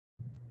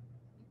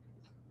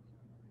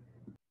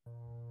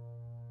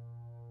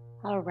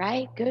All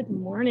right, good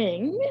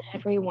morning,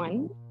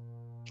 everyone.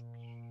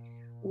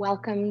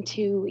 Welcome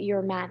to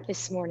your mat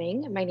this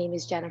morning. My name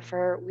is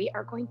Jennifer. We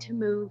are going to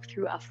move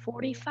through a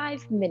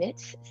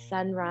 45-minute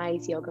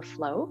sunrise yoga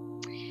flow.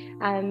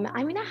 I'm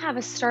going to have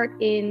us start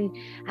in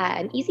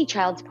an easy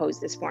child's pose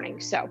this morning.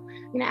 So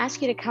I'm going to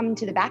ask you to come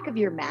to the back of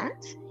your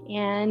mat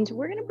and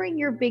we're going to bring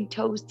your big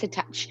toes to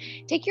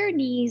touch. Take your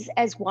knees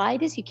as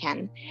wide as you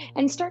can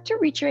and start to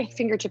reach your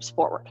fingertips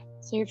forward.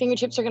 So your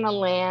fingertips are going to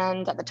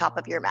land at the top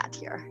of your mat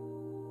here.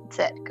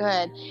 That's it.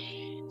 Good.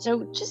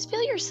 So just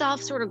feel yourself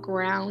sort of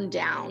ground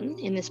down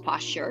in this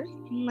posture.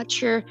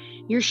 Let your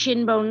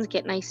shin bones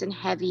get nice and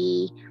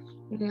heavy.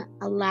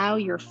 Allow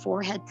your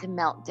forehead to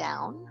melt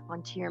down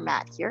onto your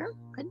mat here.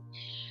 Good.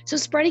 So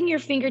spreading your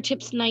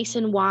fingertips nice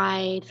and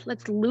wide.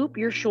 Let's loop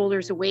your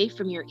shoulders away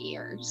from your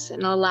ears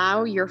and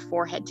allow your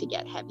forehead to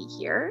get heavy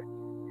here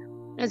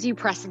as you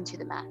press into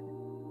the mat.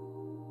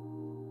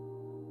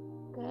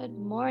 Good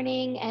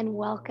morning and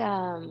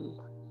welcome.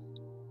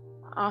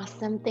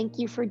 Awesome. Thank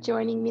you for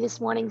joining me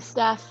this morning,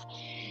 Steph.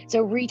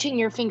 So reaching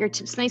your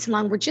fingertips nice and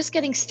long. We're just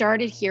getting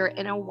started here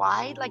in a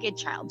wide-legged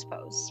child's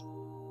pose.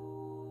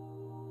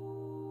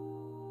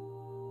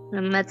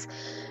 And let's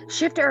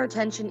shift our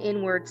attention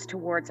inwards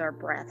towards our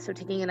breath. So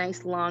taking a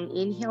nice long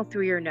inhale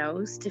through your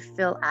nose to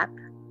fill up.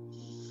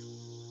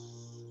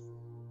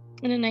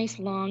 And a nice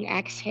long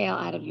exhale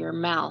out of your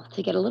mouth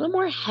to get a little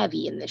more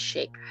heavy in this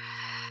shape.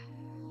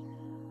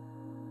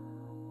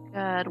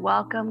 Good.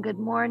 Welcome. Good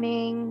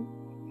morning.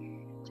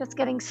 Just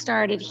getting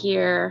started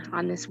here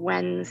on this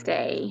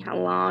Wednesday. A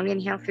long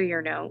inhale through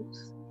your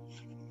nose.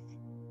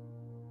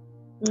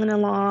 And a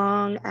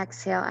long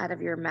exhale out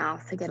of your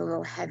mouth to get a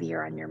little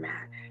heavier on your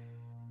mat.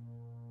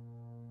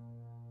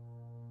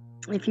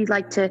 If you'd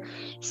like to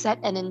set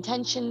an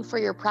intention for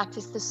your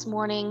practice this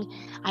morning,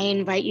 I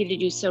invite you to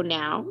do so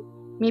now.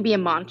 Maybe a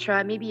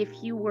mantra, maybe a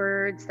few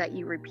words that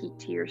you repeat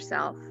to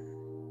yourself.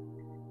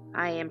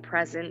 I am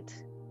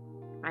present.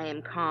 I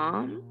am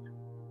calm.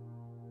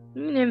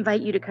 I'm going to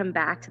invite you to come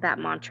back to that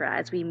mantra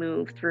as we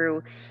move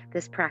through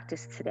this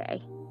practice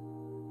today.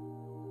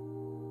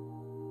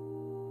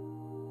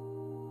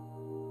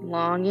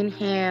 Long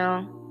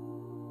inhale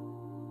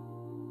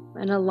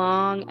and a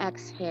long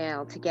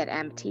exhale to get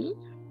empty.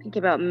 Think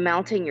about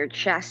melting your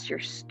chest, your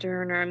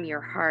sternum,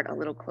 your heart a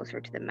little closer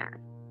to the mat.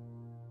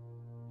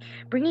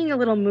 Bringing a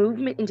little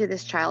movement into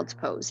this child's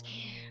pose.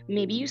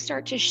 Maybe you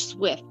start to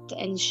swift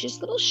and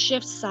just little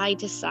shifts side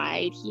to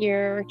side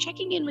here,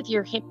 checking in with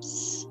your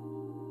hips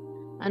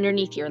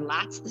underneath your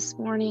lats this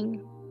morning.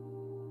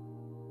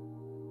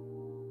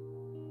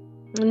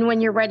 And when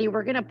you're ready,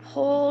 we're going to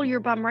pull your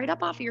bum right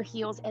up off your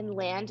heels and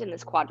land in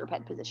this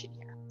quadruped position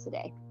here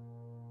today.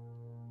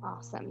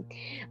 Awesome.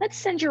 Let's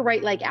send your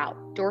right leg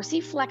out.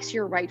 Dorsiflex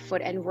your right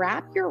foot and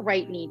wrap your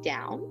right knee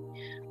down.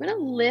 I'm going to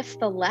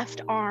lift the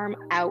left arm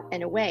out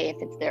and away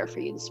if it's there for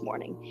you this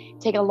morning.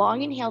 Take a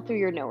long inhale through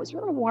your nose. We're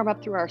going to warm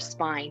up through our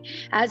spine.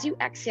 As you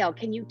exhale,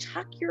 can you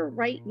tuck your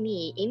right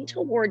knee in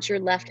towards your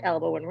left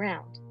elbow and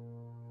round?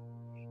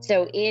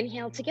 So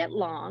inhale to get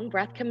long,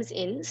 breath comes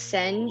in,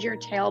 send your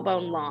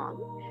tailbone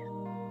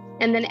long.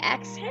 And then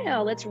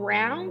exhale, let's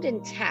round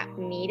and tap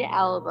knee to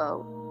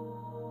elbow.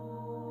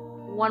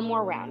 One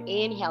more round,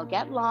 inhale,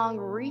 get long,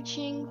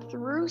 reaching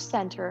through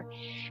center.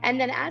 And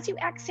then as you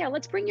exhale,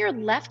 let's bring your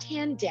left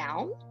hand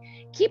down.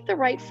 Keep the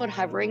right foot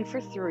hovering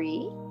for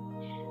 3.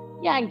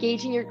 Yeah,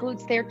 engaging your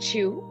glutes there,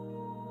 2.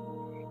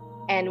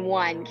 And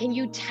 1. Can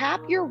you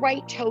tap your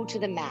right toe to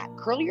the mat?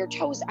 Curl your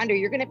toes under.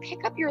 You're going to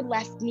pick up your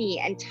left knee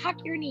and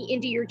tuck your knee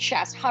into your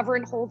chest. Hover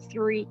and hold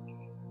 3,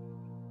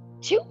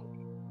 2,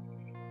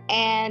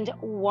 and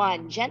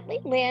 1. Gently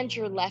land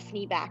your left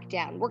knee back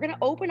down. We're going to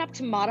open up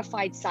to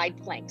modified side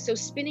plank. So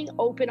spinning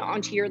open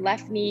onto your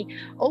left knee,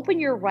 open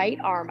your right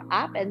arm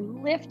up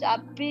and lift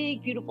up.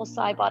 Big, beautiful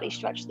side body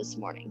stretch this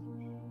morning.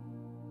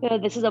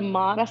 Good. This is a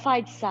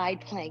modified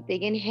side plank.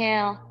 Big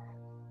inhale.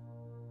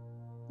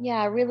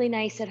 Yeah, really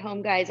nice at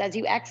home, guys. As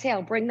you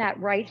exhale, bring that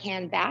right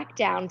hand back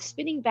down,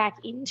 spinning back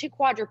into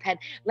quadruped.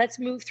 Let's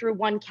move through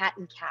one cat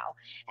and cow.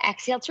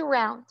 Exhale to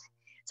round.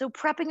 So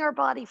prepping our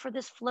body for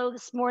this flow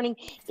this morning.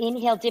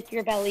 Inhale, dip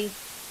your belly.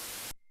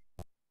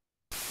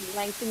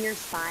 Lengthen your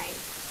spine.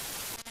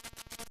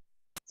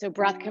 So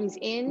breath comes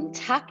in,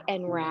 tuck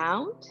and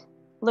round.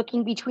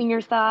 Looking between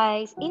your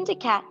thighs into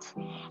cat.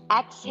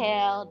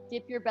 Exhale,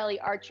 dip your belly,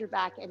 arch your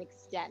back and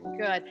extend.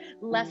 Good.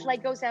 Left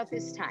leg goes out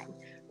this time.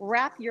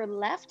 Wrap your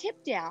left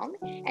hip down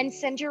and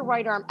send your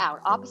right arm out.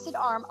 Opposite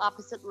arm,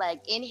 opposite leg.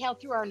 Inhale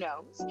through our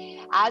nose.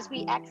 As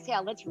we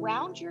exhale, let's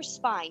round your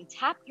spine.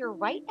 Tap your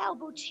right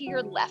elbow to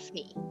your left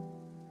knee.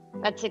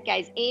 That's it,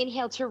 guys.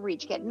 Inhale to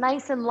reach. Get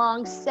nice and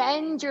long.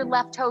 Send your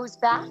left toes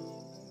back.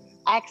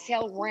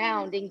 Exhale,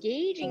 round,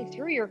 engaging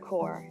through your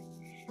core.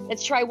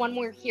 Let's try one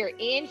more here.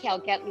 Inhale,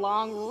 get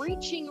long,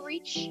 reaching,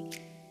 reach.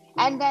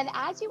 And then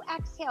as you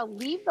exhale,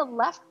 leave the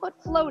left foot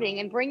floating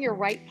and bring your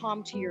right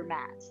palm to your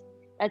mat.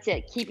 That's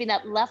it. Keeping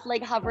that left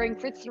leg hovering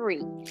for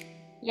 3.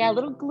 Yeah, a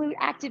little glute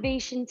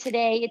activation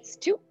today. It's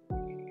 2.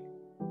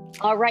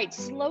 All right,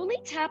 slowly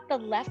tap the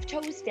left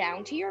toes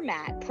down to your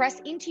mat.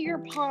 Press into your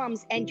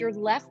palms and your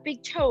left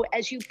big toe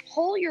as you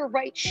pull your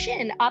right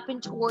shin up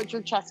and towards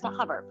your chest to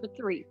hover for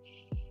 3.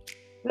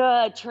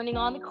 Good, turning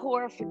on the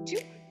core for 2.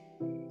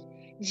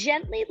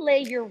 Gently lay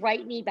your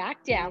right knee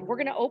back down. We're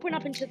gonna open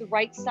up into the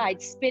right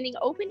side, spinning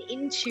open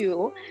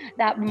into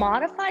that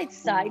modified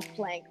side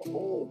plank.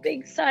 Oh,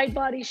 big side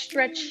body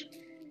stretch.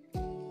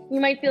 You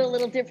might feel a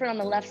little different on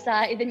the left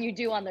side than you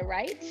do on the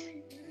right.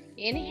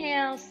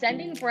 Inhale,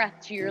 sending breath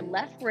to your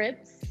left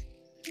ribs.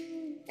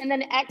 And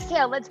then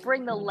exhale, let's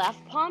bring the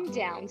left palm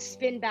down,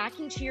 spin back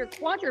into your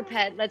quadruped.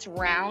 Let's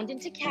round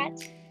into cat.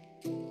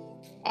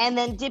 And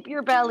then dip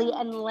your belly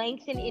and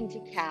lengthen into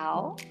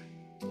cow.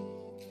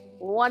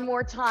 One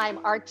more time,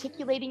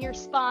 articulating your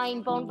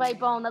spine bone by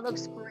bone. That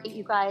looks great,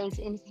 you guys.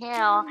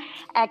 Inhale,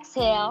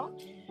 exhale,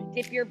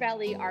 dip your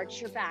belly,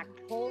 arch your back,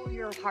 pull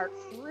your heart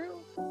through.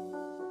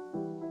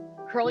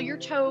 Curl your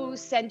toes,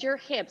 send your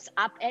hips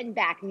up and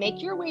back.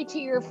 Make your way to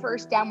your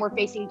first downward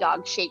facing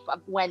dog shape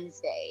of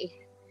Wednesday.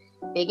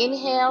 Big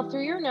inhale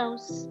through your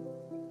nose.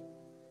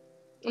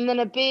 And then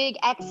a big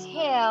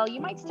exhale.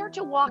 You might start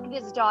to walk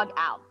this dog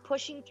out,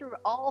 pushing through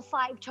all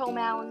 5 toe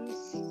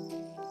mounds.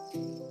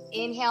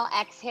 Inhale,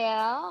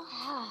 exhale.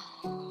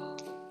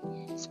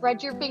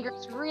 Spread your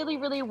fingers really,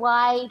 really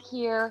wide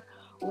here.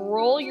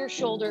 Roll your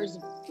shoulders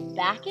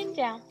back and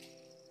down.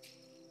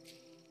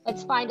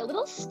 Let's find a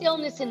little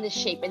stillness in this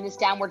shape, in this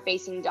downward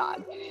facing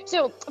dog.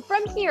 So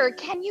from here,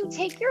 can you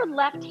take your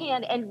left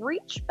hand and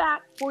reach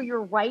back for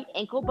your right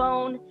ankle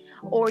bone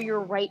or your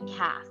right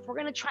calf? We're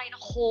gonna try and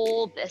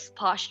hold this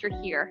posture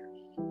here.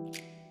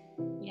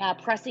 Yeah,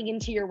 pressing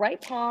into your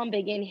right palm,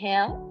 big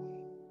inhale.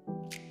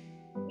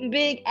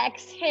 Big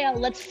exhale.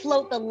 Let's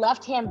float the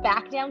left hand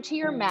back down to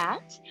your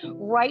mat.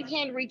 Right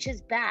hand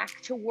reaches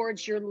back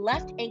towards your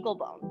left ankle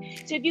bone.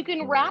 So if you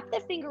can wrap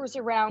the fingers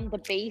around the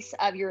base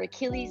of your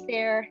Achilles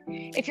there.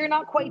 If you're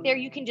not quite there,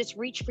 you can just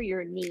reach for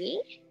your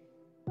knee.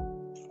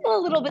 Still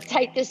a little bit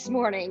tight this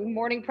morning.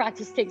 Morning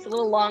practice takes a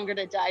little longer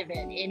to dive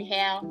in.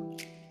 Inhale.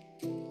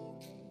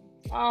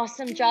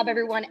 Awesome job,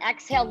 everyone.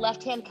 Exhale,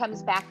 left hand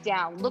comes back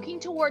down. Looking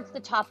towards the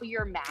top of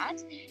your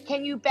mat.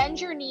 Can you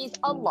bend your knees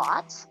a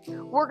lot?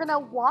 We're gonna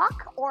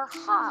walk or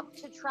hop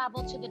to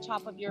travel to the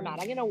top of your mat.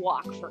 I'm gonna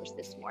walk first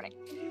this morning.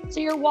 So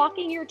you're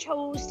walking your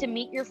toes to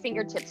meet your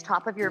fingertips,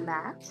 top of your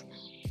mat.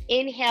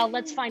 Inhale,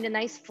 let's find a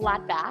nice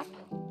flat back.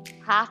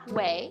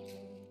 Halfway.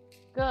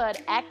 Good.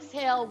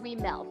 Exhale, we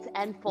melt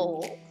and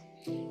fold.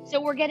 So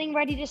we're getting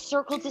ready to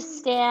circle to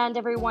stand,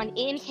 everyone.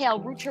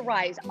 Inhale, root to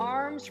rise,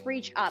 arms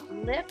reach up,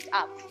 lift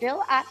up,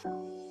 fill up.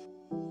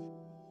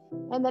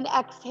 And then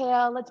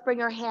exhale, let's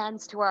bring our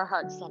hands to our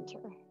heart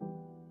center.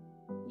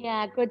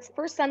 Yeah, good.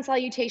 First sun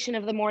salutation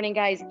of the morning,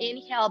 guys.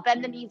 Inhale,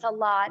 bend the knees a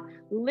lot,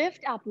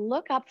 lift up,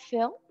 look up,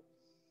 fill.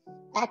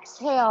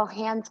 Exhale,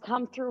 hands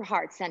come through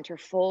heart center,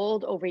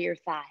 fold over your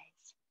thighs.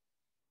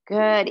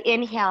 Good.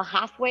 Inhale,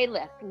 halfway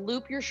lift,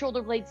 loop your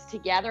shoulder blades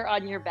together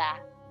on your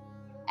back.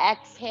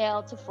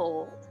 Exhale to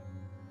fold.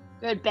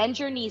 Good. Bend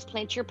your knees,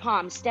 plant your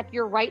palms, step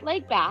your right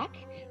leg back,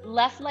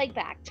 left leg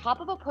back,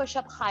 top of a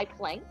push-up high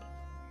plank.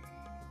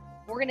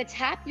 We're gonna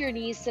tap your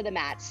knees to the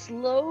mat.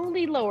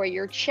 Slowly lower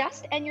your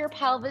chest and your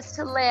pelvis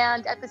to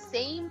land at the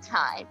same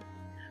time.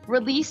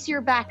 Release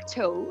your back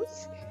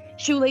toes,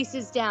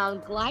 shoelaces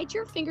down, glide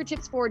your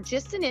fingertips forward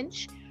just an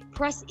inch,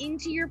 press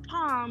into your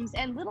palms,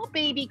 and little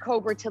baby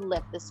cobra to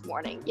lift this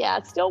morning. Yeah,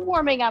 it's still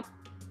warming up.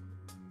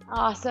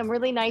 Awesome,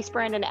 really nice,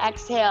 Brandon.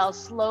 Exhale,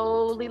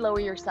 slowly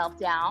lower yourself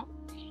down.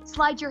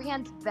 Slide your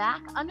hands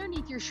back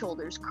underneath your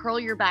shoulders, curl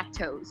your back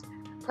toes.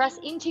 Press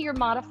into your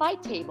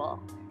modified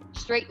table,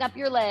 straighten up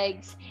your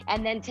legs,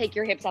 and then take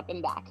your hips up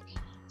and back.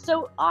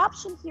 So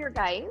option here,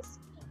 guys,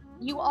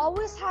 you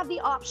always have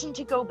the option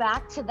to go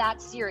back to that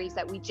series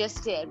that we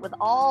just did with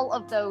all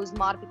of those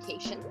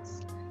modifications.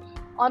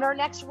 On our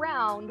next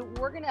round,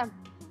 we're gonna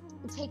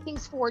take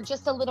things forward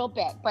just a little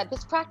bit, but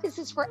this practice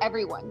is for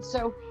everyone.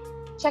 So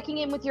checking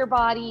in with your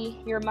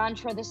body, your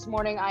mantra this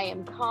morning, I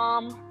am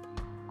calm,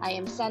 I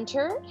am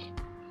centered.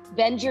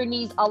 Bend your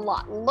knees a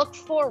lot. Look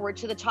forward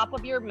to the top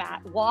of your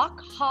mat.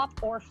 Walk, hop,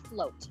 or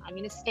float. I'm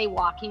gonna stay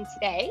walking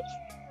today.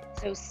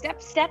 So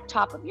step, step,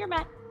 top of your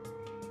mat.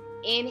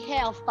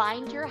 Inhale,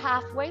 find your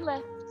halfway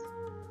lift.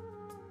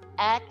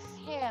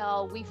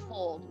 Exhale, we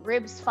fold.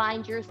 Ribs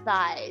find your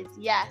thighs.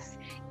 Yes.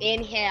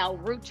 Inhale,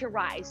 root to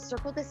rise.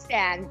 Circle to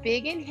stand.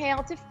 Big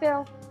inhale to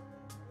fill.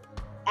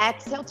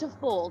 Exhale to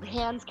fold.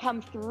 Hands come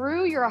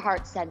through your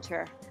heart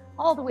center,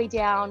 all the way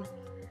down.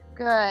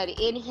 Good.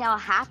 Inhale,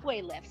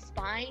 halfway lift.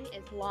 Spine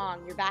is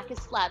long. Your back is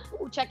flat.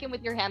 Ooh, check in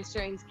with your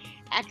hamstrings.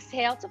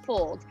 Exhale to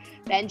fold.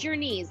 Bend your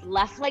knees.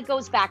 Left leg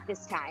goes back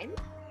this time.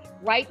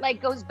 Right leg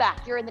goes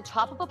back. You're in the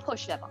top of a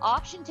push-up.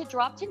 Option to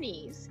drop to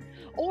knees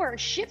or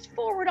shift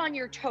forward on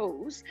your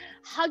toes.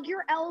 Hug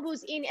your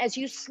elbows in as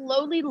you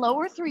slowly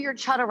lower through your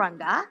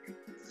chaturanga.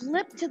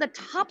 Flip to the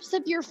tops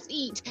of your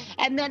feet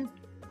and then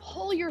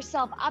pull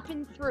yourself up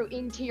and through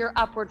into your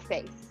upward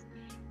face.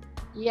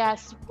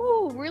 Yes.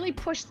 Ooh, really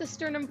push the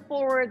sternum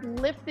forward,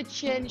 lift the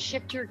chin,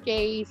 shift your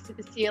gaze to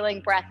the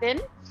ceiling. Breath in.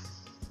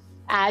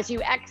 As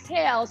you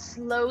exhale,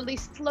 slowly,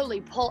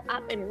 slowly pull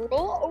up and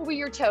roll over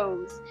your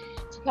toes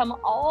to come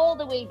all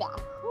the way back.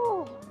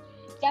 Whew.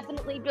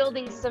 Definitely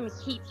building some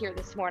heat here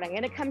this morning. I'm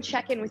gonna come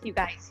check in with you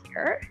guys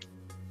here.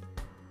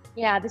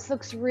 Yeah, this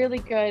looks really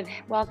good.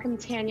 Welcome,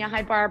 Tanya.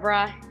 Hi,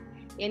 Barbara.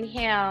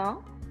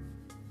 Inhale.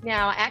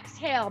 Now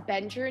exhale,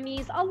 bend your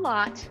knees a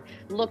lot.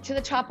 Look to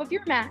the top of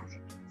your mat.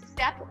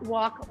 Step,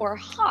 walk, or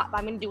hop.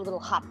 I'm gonna do a little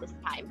hop this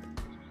time.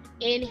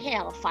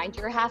 Inhale, find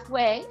your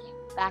halfway.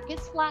 Back is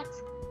flat.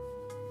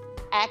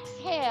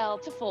 Exhale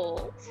to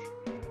fold.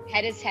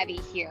 Head is heavy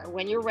here.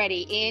 When you're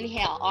ready,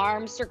 inhale,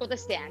 arms circle to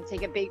stand.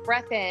 Take a big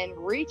breath in,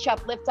 reach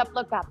up, lift up,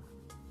 look up.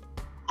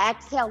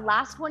 Exhale,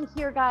 last one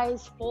here,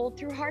 guys. Fold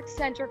through heart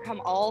center,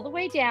 come all the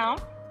way down.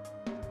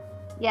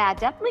 Yeah,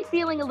 definitely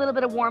feeling a little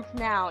bit of warmth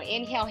now.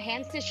 Inhale,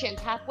 hands to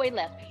shins, halfway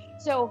lift.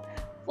 So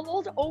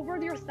fold over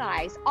your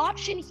thighs.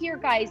 Option here,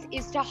 guys,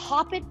 is to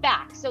hop it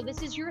back. So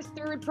this is your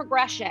third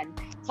progression.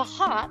 To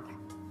hop,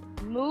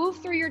 move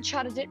through your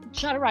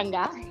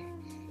chaturanga.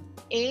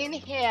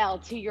 Inhale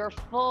to your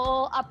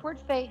full upward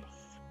face.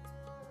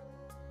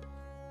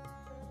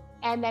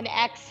 And then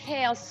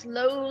exhale,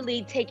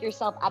 slowly take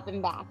yourself up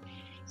and back.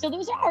 So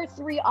those are our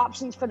three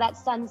options for that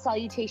sun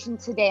salutation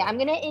today. I'm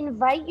gonna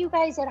invite you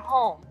guys at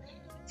home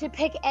to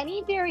pick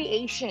any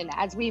variation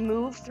as we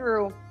move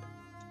through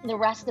the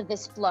rest of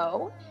this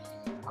flow.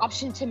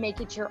 Option to make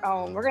it your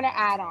own. We're gonna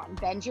add on,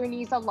 bend your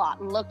knees a lot.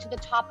 Look to the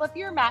top of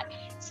your mat,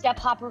 step,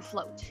 hop, or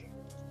float.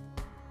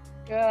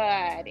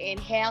 Good,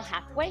 inhale,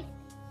 halfway.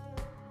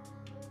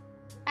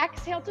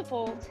 Exhale to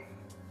fold.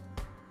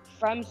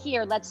 From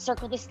here, let's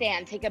circle the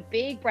stand. Take a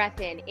big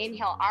breath in.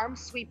 Inhale,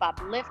 arms sweep up,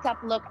 lift up,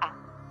 look up.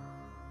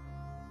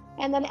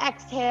 And then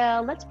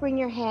exhale, let's bring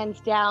your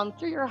hands down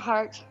through your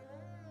heart.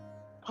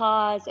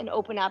 Pause and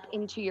open up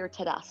into your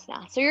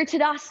Tadasana. So your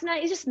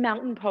Tadasana is just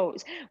mountain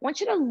pose. I want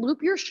you to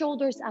loop your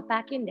shoulders up,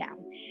 back, and down.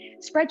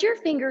 Spread your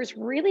fingers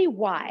really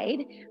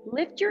wide,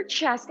 lift your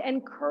chest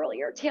and curl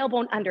your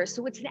tailbone under.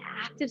 So it's an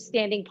active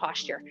standing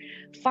posture.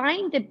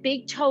 Find the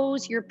big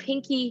toes, your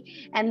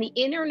pinky, and the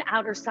inner and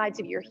outer sides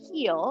of your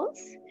heels.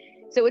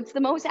 So it's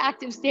the most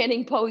active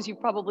standing pose you've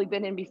probably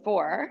been in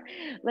before.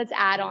 Let's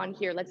add on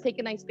here. Let's take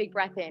a nice big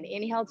breath in.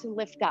 Inhale to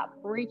lift up,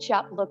 reach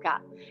up, look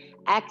up.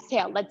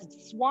 Exhale,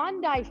 let's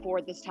swan dive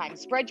forward this time.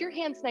 Spread your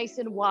hands nice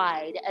and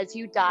wide as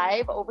you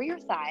dive over your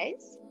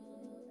thighs.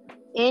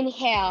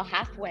 Inhale,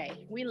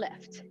 halfway, we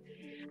lift.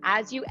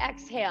 As you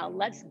exhale,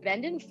 let's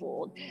bend and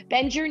fold.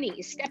 Bend your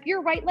knees, step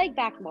your right leg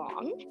back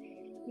long.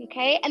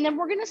 Okay, and then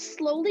we're gonna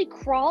slowly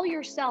crawl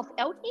yourself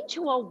out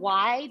into a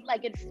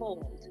wide-legged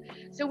fold.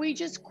 So we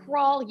just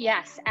crawl,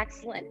 yes,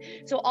 excellent.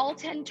 So all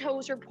 10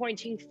 toes are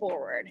pointing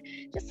forward.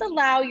 Just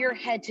allow your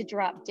head to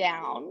drop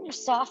down. You're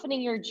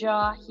softening your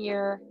jaw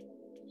here.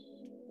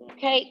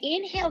 Okay,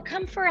 inhale,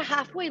 come for a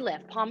halfway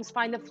lift. Palms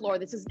find the floor.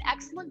 This is an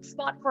excellent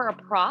spot for a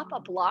prop, a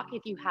block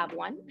if you have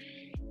one.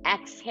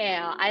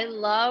 Exhale, I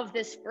love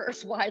this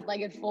first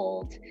wide-legged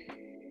fold.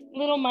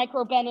 Little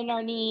micro bend in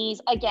our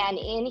knees. Again,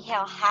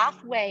 inhale,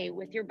 halfway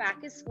with your back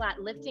is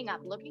flat, lifting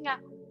up, looking up.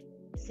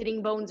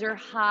 Sitting bones are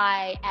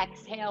high.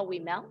 Exhale, we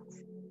melt.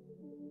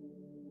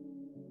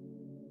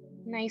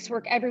 Nice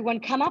work,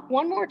 everyone. Come up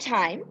one more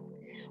time.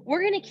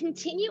 We're gonna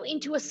continue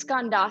into a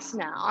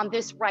skandasana on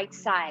this right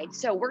side.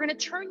 So we're gonna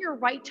turn your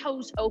right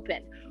toes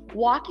open.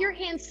 Walk your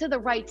hands to the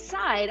right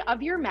side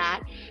of your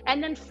mat,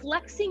 and then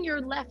flexing your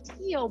left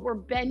heel, we're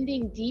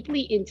bending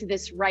deeply into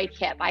this right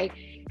hip. I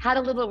had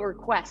a little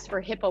request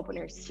for hip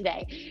openers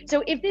today.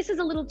 So if this is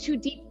a little too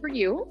deep for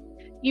you,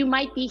 you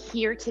might be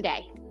here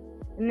today.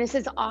 And this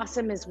is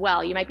awesome as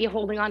well. You might be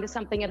holding on to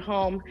something at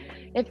home.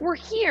 If we're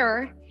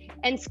here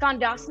and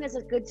skandasana is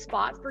a good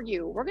spot for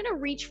you, we're gonna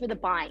reach for the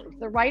bind.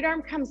 The right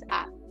arm comes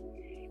up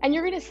and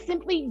you're gonna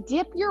simply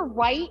dip your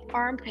right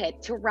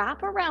armpit to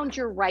wrap around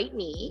your right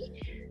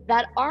knee.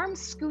 That arm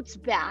scoots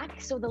back,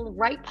 so the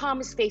right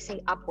palm is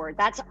facing upward.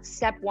 That's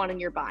step one in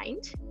your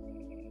bind.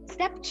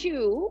 Step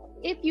two,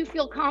 if you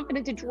feel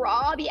confident to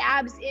draw the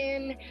abs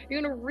in,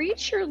 you're gonna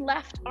reach your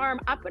left arm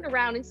up and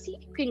around and see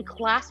if you can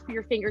clasp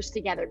your fingers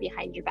together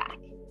behind your back.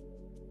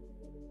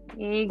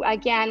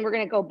 Again, we're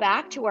gonna go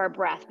back to our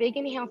breath. Big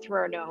inhale through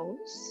our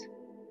nose.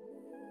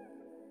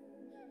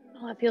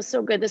 Oh, it feels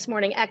so good this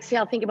morning.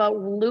 Exhale, think about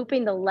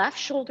looping the left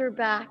shoulder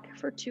back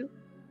for 2.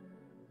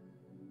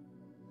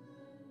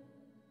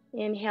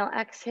 Inhale,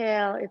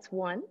 exhale, it's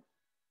 1.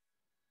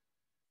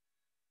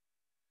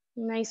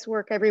 Nice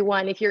work,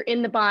 everyone. If you're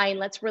in the bind,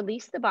 let's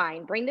release the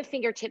bind. Bring the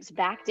fingertips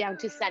back down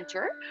to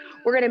center.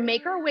 We're gonna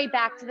make our way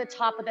back to the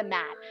top of the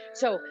mat.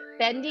 So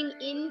bending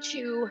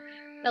into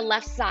the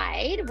left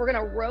side, we're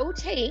gonna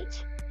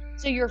rotate.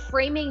 So you're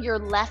framing your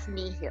left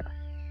knee here.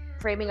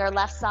 Framing our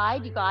left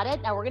side, you got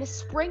it. Now we're gonna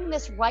spring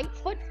this right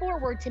foot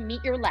forward to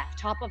meet your left,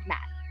 top of mat.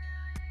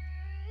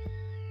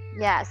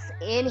 Yes,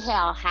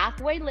 inhale,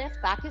 halfway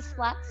lift, back is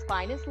flat,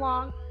 spine is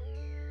long.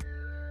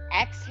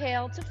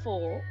 Exhale to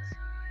fold.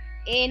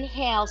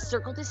 Inhale,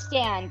 circle to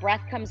stand,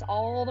 breath comes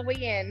all the way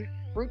in,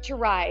 root to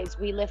rise.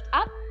 We lift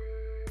up,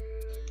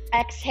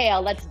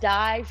 Exhale, let's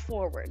dive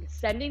forward.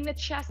 Sending the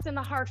chest and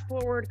the heart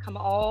forward. Come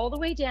all the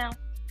way down.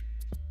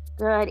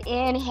 Good.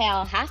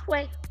 Inhale,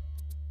 halfway.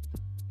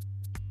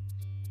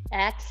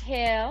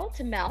 Exhale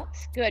to melt.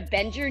 Good.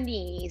 Bend your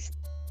knees.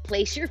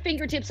 Place your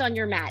fingertips on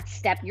your mat.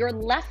 Step your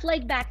left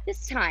leg back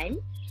this time.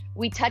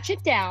 We touch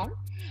it down.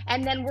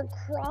 And then we're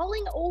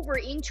crawling over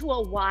into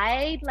a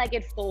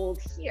wide-legged fold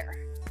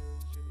here.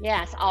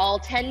 Yes, all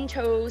 10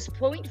 toes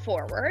point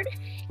forward.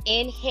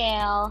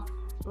 Inhale,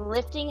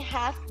 lifting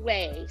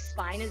halfway.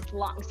 Spine is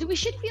long. So we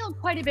should feel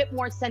quite a bit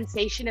more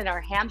sensation in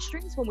our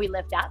hamstrings when we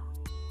lift up.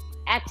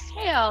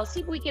 Exhale,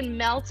 see if we can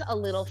melt a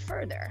little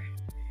further.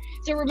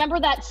 So remember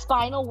that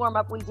spinal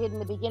warm-up we did in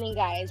the beginning,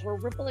 guys. We're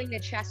rippling the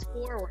chest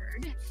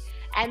forward.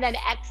 And then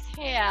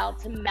exhale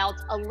to melt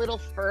a little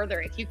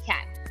further if you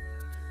can.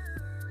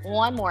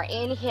 One more.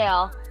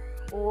 Inhale,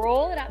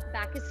 roll it up,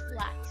 back is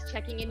flat.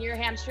 Checking in your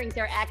hamstrings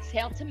there.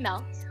 Exhale to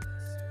melt.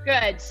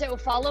 Good. So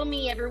follow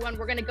me, everyone.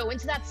 We're going to go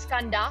into that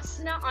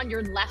skandasana on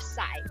your left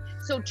side.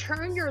 So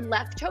turn your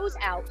left toes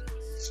out.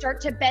 Start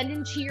to bend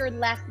into your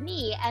left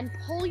knee and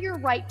pull your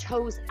right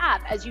toes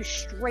up as you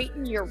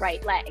straighten your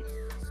right leg.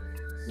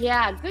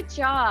 Yeah, good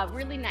job.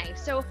 Really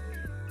nice. So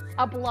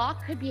a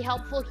block could be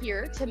helpful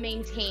here to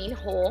maintain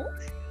hold.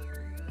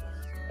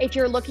 If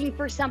you're looking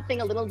for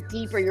something a little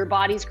deeper, your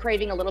body's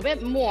craving a little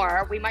bit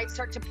more, we might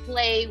start to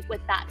play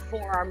with that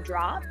forearm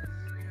drop.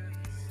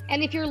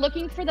 And if you're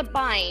looking for the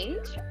bind,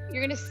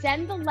 you're gonna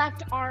send the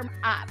left arm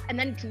up and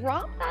then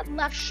drop that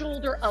left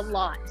shoulder a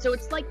lot. So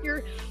it's like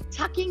you're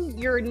tucking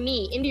your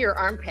knee into your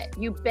armpit.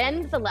 You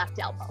bend the left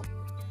elbow.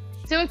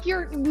 So if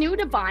you're new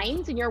to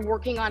binds and you're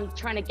working on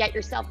trying to get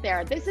yourself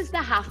there, this is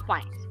the half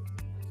bind.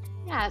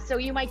 Yeah, so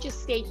you might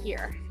just stay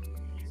here.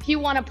 If you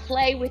want to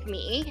play with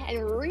me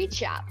and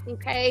reach up,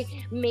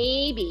 okay,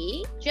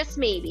 maybe, just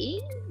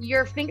maybe,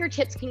 your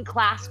fingertips can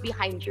clasp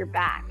behind your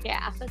back.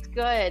 Yeah, that's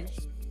good.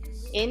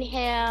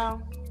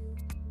 Inhale.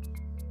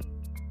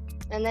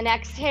 And then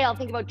exhale.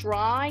 Think about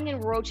drawing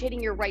and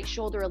rotating your right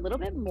shoulder a little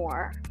bit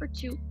more for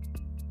 2.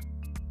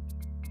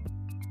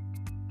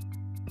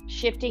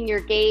 Shifting your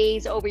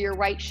gaze over your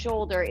right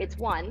shoulder. It's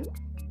 1.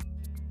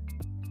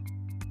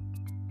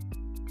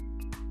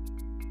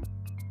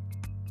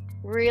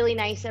 Really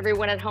nice,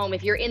 everyone at home.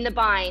 If you're in the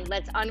bind,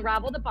 let's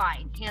unravel the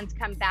bind. Hands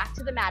come back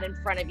to the mat in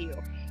front of you.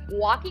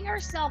 Walking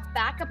ourselves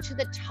back up to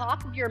the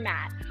top of your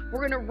mat.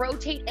 We're gonna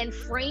rotate and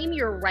frame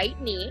your right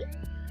knee.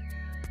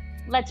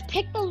 Let's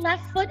pick the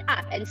left foot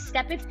up and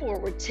step it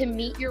forward to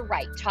meet your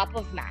right, top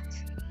of mat.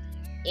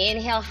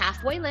 Inhale,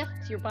 halfway lift.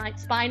 Your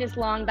spine is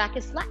long, back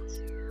is flat.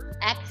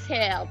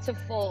 Exhale to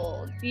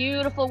fold.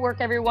 Beautiful work,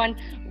 everyone.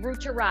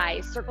 Root to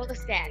rise, circle to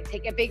stand.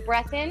 Take a big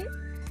breath in.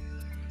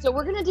 So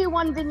we're gonna do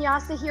one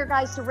vinyasa here,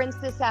 guys, to rinse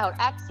this out.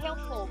 Exhale,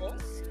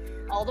 fold,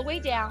 all the way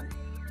down.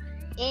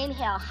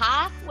 Inhale,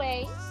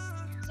 halfway.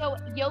 So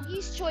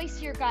yogi's choice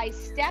here, guys.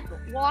 Step,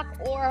 walk,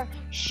 or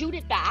shoot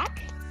it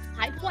back.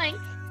 High plank.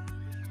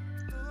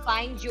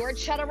 Find your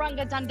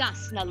chaturanga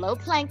dandasana, low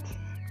plank.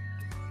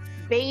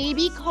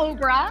 Baby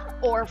cobra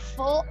or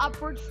full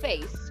upward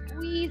face.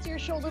 Squeeze your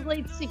shoulder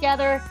blades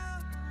together.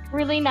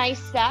 Really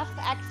nice stuff.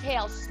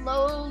 Exhale,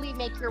 slowly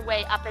make your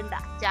way up and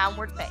back,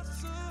 downward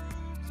face.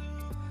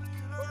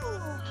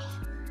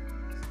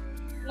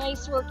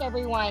 Nice work,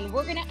 everyone.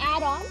 We're gonna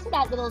add on to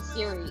that little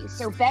series.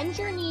 So bend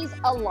your knees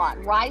a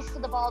lot. Rise to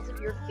the balls of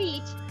your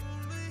feet.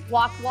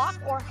 Walk, walk,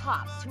 or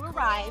hop to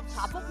arrive,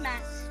 top of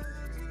mat.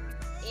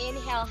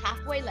 Inhale,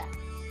 halfway lift.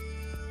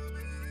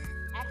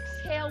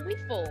 Exhale, we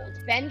fold.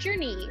 Bend your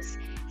knees.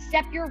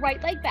 Step your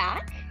right leg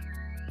back.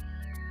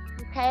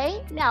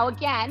 Okay, now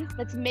again,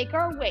 let's make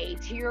our way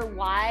to your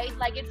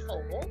wide-legged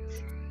fold.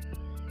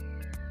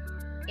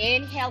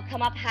 Inhale,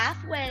 come up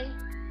halfway.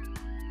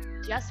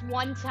 Just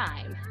one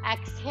time.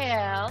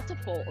 Exhale to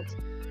fold.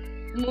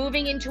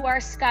 Moving into our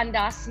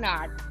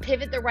skandasana.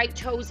 Pivot the right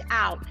toes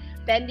out.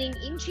 Bending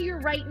into your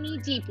right knee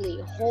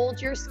deeply.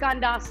 Hold your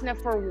skandasana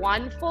for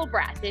 1 full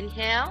breath.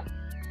 Inhale.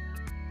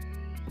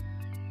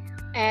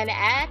 And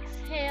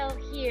exhale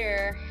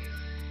here.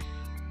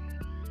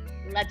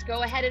 Let's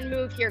go ahead and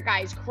move here,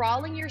 guys.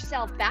 Crawling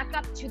yourself back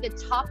up to the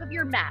top of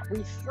your mat.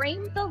 We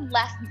frame the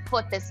left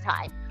foot this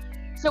time.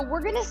 So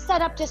we're gonna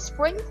set up to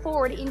spring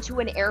forward into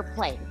an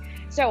airplane.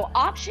 So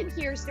option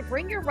here is to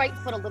bring your right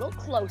foot a little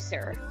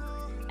closer.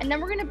 And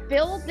then we're gonna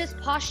build this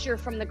posture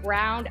from the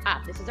ground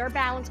up. This is our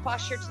balance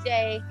posture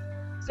today.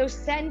 So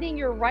sending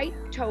your right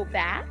toe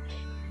back.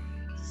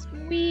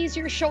 Squeeze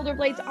your shoulder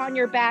blades on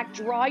your back.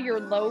 Draw your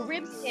low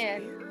ribs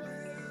in.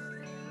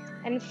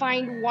 And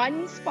find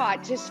one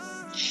spot. Just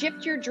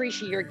shift your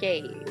drisha, your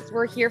gaze.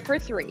 We're here for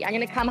 3. I'm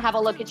gonna come have a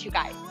look at you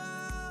guys.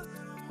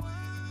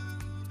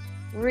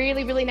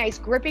 Really, really nice.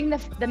 Gripping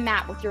the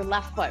mat with your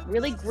left foot.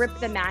 Really grip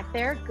the mat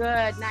there.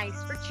 Good,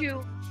 nice. For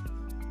 2.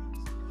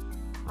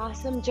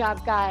 Awesome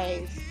job,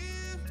 guys.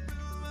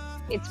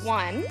 It's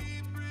 1.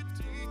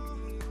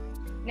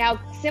 Now,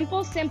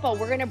 simple.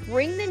 We're gonna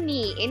bring the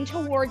knee in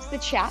towards the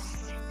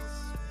chest.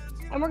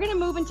 And we're gonna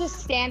move into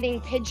standing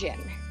pigeon.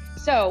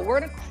 So we're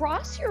gonna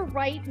cross your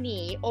right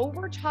knee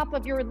over top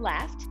of your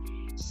left.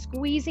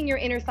 squeezing your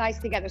inner thighs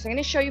together. So I'm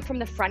going to show you from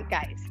the front,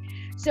 guys.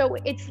 So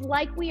it's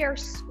like we are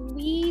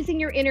squeezing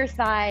your inner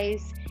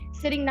thighs,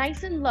 sitting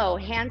nice and low.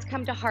 Hands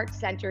come to heart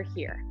center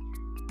here.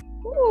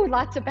 Ooh,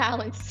 lots of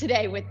balance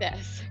today with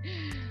this.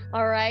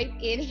 All right,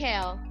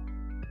 inhale.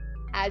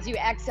 As you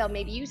exhale,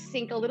 maybe you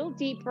sink a little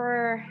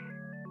deeper.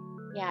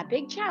 Yeah,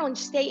 big challenge.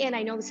 Stay in.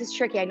 I know this is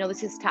tricky. I know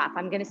this is tough.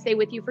 I'm going to stay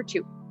with you for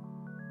 2.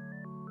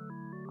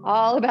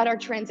 All about our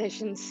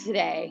transitions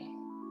today.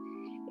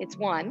 It's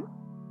 1.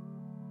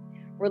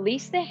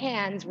 Release the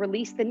hands,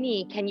 release the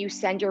knee. Can you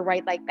send your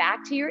right leg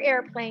back to your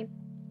airplane?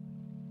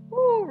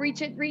 Ooh,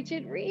 reach it, reach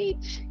it,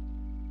 reach.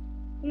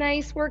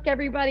 Nice work,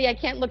 everybody. I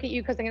can't look at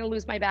you because I'm going to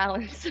lose my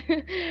balance.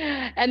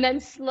 And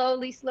then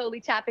slowly, slowly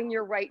tapping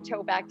your right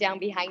toe back down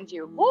behind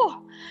you.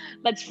 Ooh,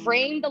 let's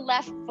frame the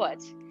left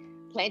foot.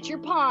 Plant your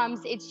palms.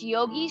 It's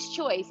yogi's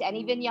choice.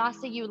 Any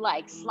vinyasa you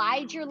like.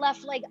 Slide your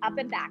left leg up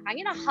and back. I'm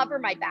going to hover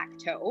my back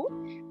toe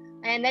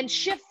and then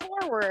shift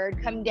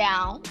forward, come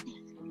down.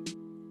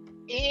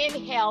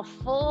 Inhale,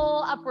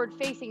 full upward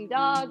facing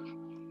dog.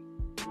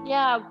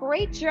 Yeah,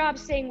 great job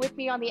staying with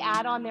me on the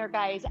add-on there,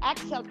 guys.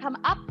 Exhale, come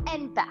up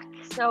and back.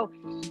 So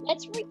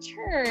let's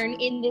return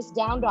in this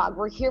down dog.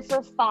 We're here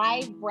for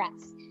 5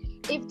 breaths.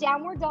 If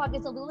downward dog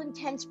is a little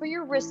intense for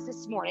your wrist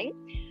this morning,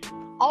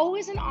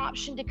 always an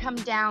option to come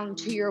down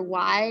to your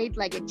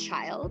wide-legged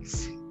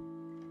child's.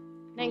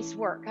 Nice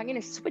work. I'm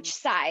going to switch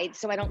sides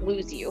so I don't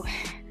lose you.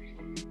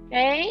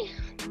 Okay?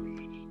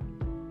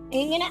 And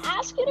I'm going to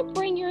ask you to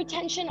bring your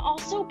attention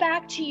also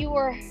back to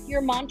your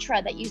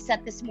mantra that you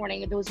set this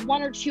morning, those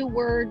 1 or 2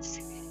 words.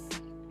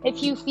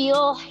 If you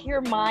feel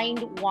your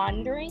mind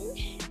wandering,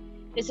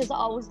 this is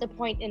always the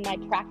point in my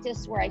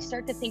practice where I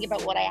start to think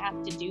about what I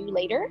have to do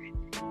later.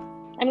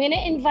 I'm going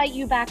to invite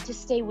you back to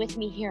stay with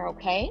me here,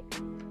 okay?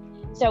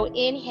 So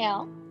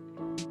inhale,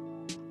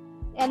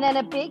 and then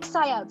a big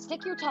sigh out.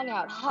 Stick your tongue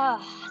out.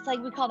 It's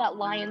like we call that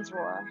lion's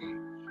roar.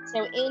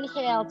 So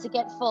inhale to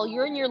get full.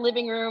 You're in your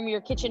living room,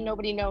 your kitchen,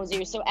 nobody knows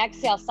you. So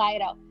exhale, sigh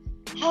it out.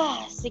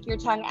 Stick your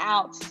tongue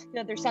out. You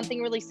know, there's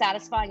something really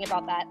satisfying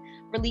about that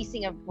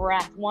releasing of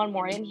breath. 1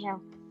 more,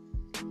 inhale.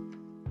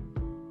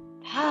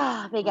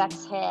 Big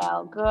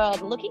exhale,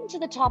 good. Looking to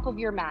the top of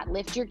your mat,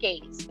 lift your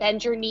gaze,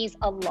 bend your knees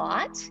a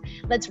lot.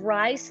 Let's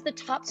rise to the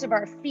tops of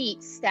our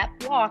feet, step,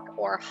 walk,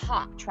 or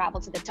hop,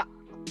 travel to the top.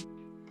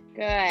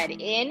 Good,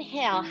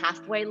 inhale,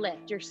 halfway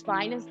lift, your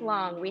spine is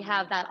long. We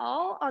have that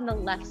all on the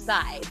left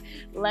side.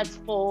 Let's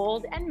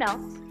fold and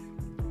melt.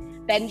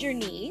 Bend your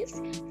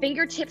knees,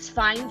 fingertips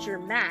find your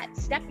mat.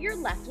 Step your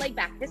left leg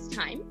back this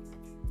time.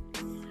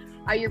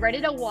 Are you ready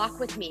to walk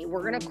with me?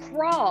 We're gonna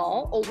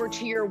crawl over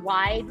to your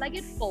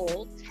wide-legged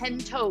fold, 10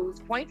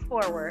 toes, point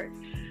forward.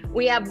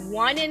 We have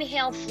 1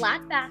 inhale,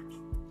 flat back.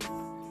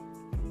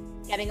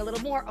 Getting a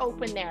little more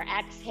open there.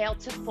 Exhale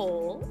to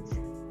fold.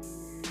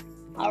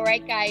 All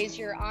right, guys,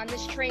 you're on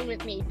this train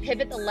with me.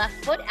 Pivot the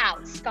left foot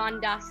out,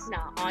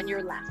 Skandasana on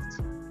your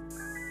left.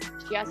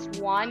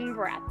 Just 1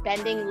 breath,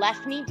 bending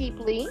left knee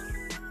deeply.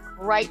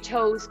 Right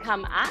toes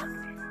come up.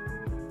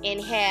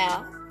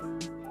 Inhale.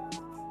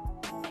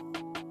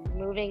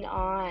 Moving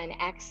on,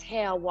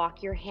 exhale,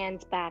 walk your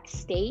hands back,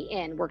 stay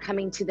in. We're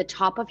coming to the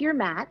top of your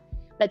mat.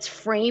 Let's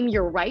frame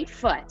your right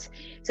foot.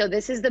 So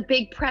this is the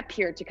big prep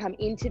here to come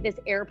into this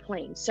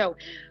airplane. So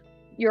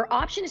your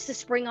option is to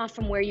spring off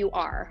from where you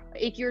are.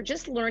 If you're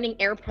just learning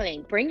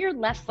airplane, bring your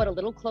left foot a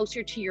little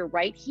closer to your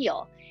right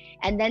heel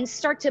and then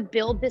start to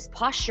build this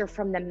posture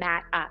from the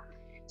mat up.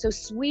 So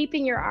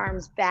sweeping your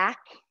arms back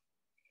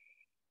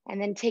and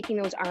then taking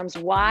those arms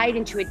wide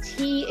into a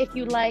T if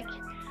you like.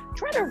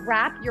 Try to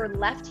wrap your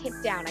left hip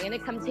down. I'm gonna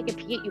come take a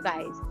peek at you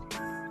guys.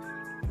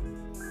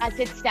 That's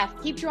it,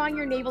 Steph. Keep drawing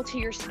your navel to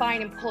your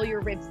spine and pull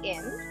your ribs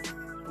in.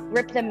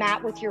 Grip the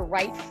mat with your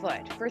right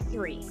foot for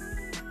 3.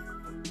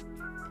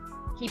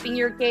 Keeping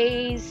your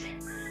gaze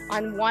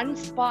on 1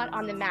 spot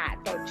on the mat.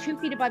 Go 2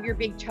 feet above your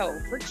big toe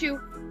for 2.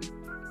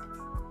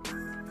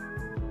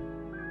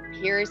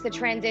 Here's the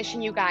transition,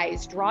 you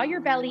guys. Draw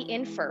your belly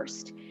in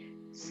first.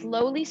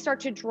 Slowly start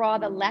to draw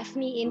the left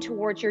knee in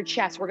towards your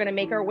chest. We're gonna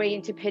make our way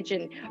into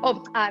pigeon.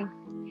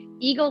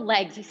 Eagle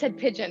legs, I said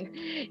pigeon.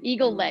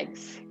 Eagle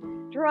legs.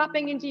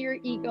 Dropping into your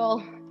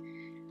eagle.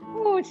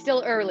 Oh, it's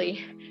still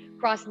early.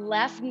 Cross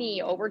left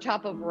knee over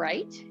top of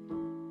right.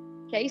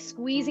 Okay,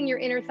 squeezing your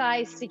inner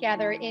thighs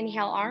together.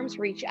 Inhale, arms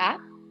reach up.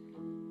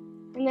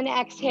 And then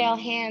exhale,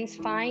 hands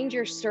find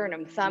your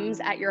sternum, thumbs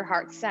at your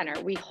heart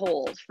center. We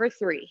hold for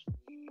 3.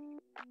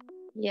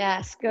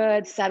 Yes,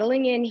 good,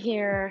 settling in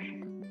here.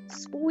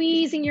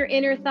 Squeezing your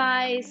inner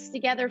thighs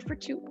together for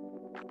 2.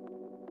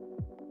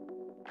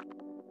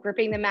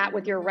 Gripping the mat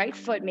with your right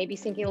foot, maybe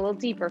sinking a little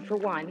deeper for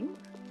 1.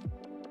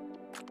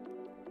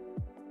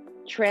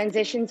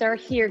 Transitions are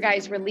here,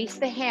 guys. Release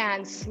the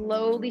hands,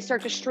 slowly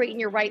start to straighten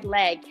your right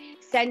leg.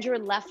 Send your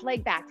left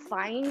leg back.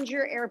 Find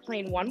your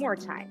airplane 1 more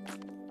time.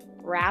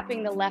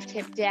 Wrapping the left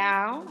hip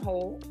down,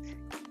 hold.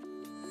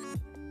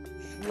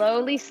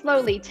 Slowly,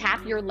 slowly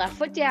tap your left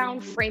foot down,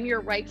 frame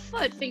your right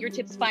foot,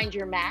 fingertips find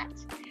your mat.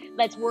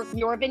 Let's work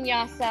your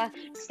vinyasa.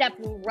 Step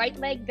right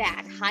leg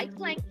back, high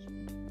plank.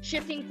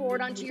 Shifting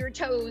forward onto your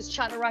toes,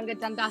 Chaturanga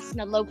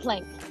Dandasana, low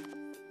plank.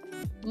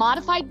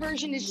 Modified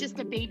version is just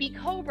a baby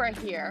cobra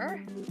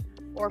here,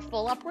 or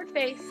full upward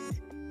face.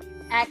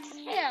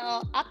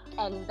 Exhale, up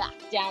and back,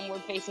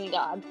 downward facing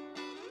dog.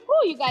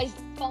 Oh, you guys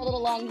followed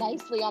along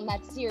nicely on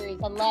that series.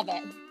 I love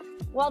it.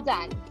 Well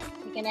done.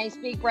 Take a nice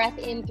big breath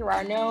in through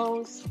our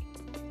nose.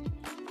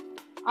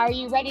 Are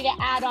you ready to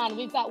add on?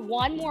 We've got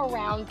one more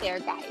round there,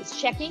 guys.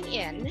 Checking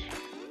in.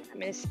 I'm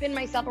going to spin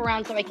myself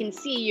around so I can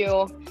see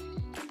you.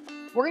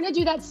 We're going to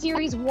do that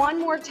series one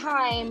more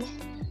time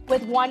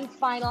with one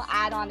final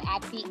add-on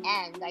at the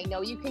end. I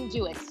know you can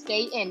do it.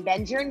 Stay in,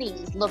 bend your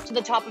knees, look to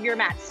the top of your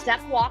mat, step,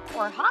 walk,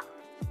 or hop.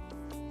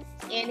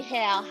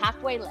 Inhale,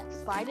 halfway lift,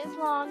 spine is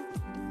long.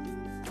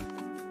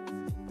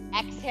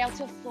 Exhale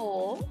to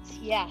fold.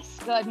 Yes,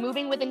 good.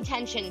 Moving with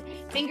intention.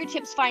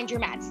 Fingertips find your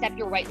mat. Step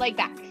your right leg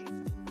back.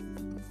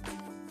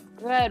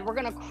 Good. We're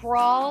going to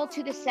crawl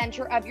to the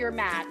center of your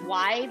mat.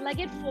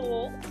 Wide-legged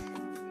fold.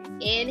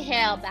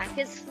 Inhale, back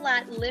is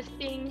flat,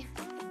 lifting.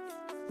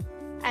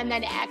 And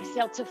then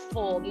exhale to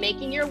fold,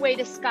 making your way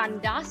to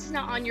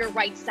Skandasana on your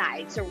right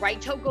side. So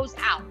right toe goes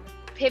out,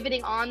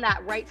 pivoting on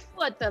that right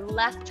foot. The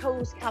left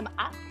toes come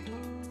up.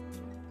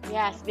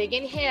 Yes, big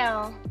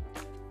inhale.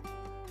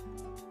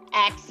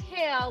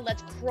 Exhale,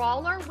 let's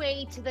crawl our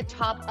way to the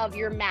top of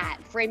your mat,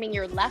 framing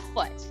your left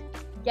foot.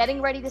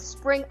 Getting ready to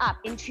spring up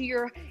into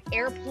your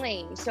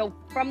airplane. So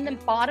from the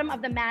bottom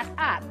of the mat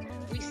up,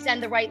 we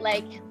send the right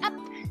leg up.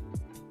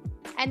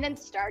 And then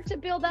start to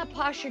build that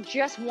posture,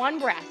 just one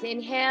breath.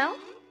 Inhale.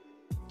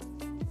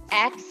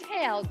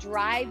 Exhale,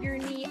 drive your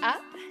knee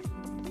up.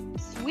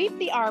 Sweep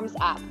the arms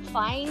up.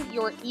 Find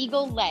your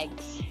eagle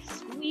legs.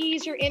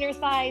 Squeeze your inner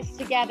thighs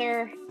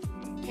together.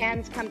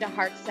 Hands come to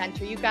heart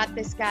center. You got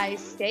this,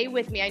 guys. Stay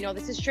with me. I know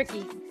this is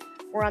tricky.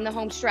 We're on the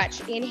home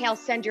stretch. Inhale,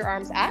 send your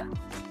arms up.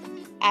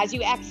 As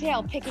you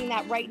exhale, picking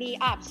that right knee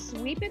up,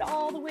 sweep it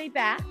all the way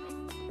back.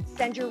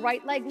 Send your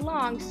right leg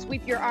long,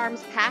 sweep your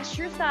arms past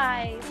your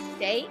thighs.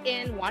 Stay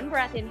in, one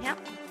breath, inhale.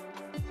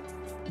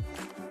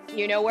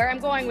 You know where I'm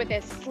going with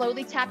this.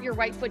 Slowly tap your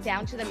right foot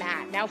down to the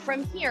mat. Now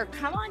from here,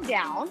 come on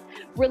down.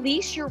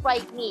 Release your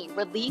right knee,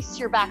 release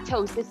your back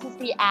toes. This is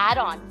the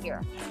add-on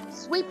here.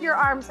 Sweep your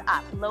arms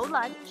up, low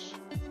lunge.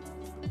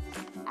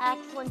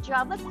 Excellent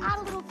job. Let's add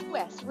a little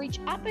twist. Reach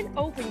up and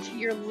open to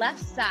your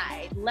left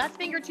side. Left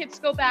fingertips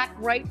go back,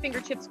 right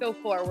fingertips go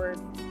forward.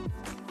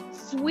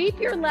 Sweep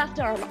your left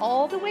arm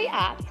all the way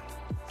up.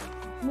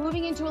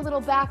 Moving into a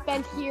little back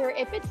bend here.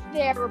 If it's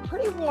there, we're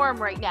pretty warm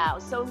right now.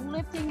 So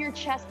lifting your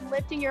chest,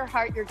 lifting your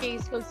heart, your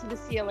gaze goes to the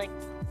ceiling.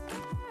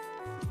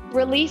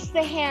 Release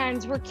the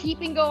hands. We're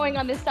keeping going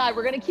on this side.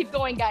 We're gonna keep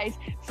going, guys.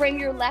 Frame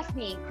your left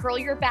knee, curl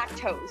your back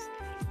toes.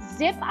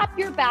 Zip up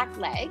your back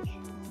leg.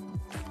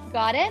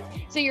 Got it?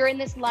 So you're in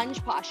this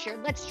lunge posture.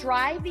 Let's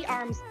drive the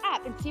arms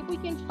up and see if we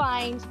can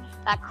find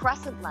that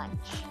crescent lunge.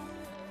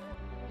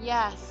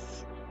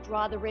 Yes,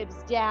 draw the ribs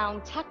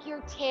down, tuck your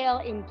tail,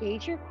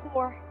 engage your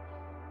core.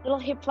 Little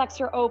hip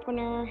flexor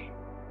opener.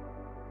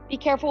 Be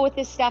careful with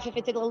this stuff if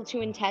it's a little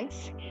too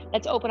intense.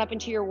 Let's open up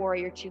into your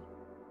warrior two.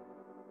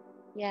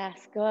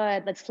 Yes,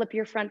 good. Let's flip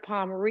your front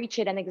palm, reach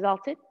it and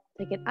exalt it.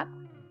 Take it up.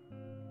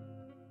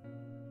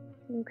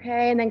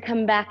 Okay, and then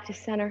come back to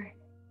center.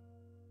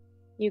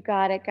 You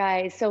got it,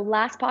 guys. So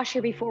last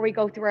posture before we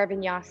go through our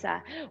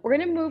vinyasa. We're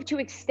gonna move to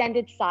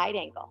extended side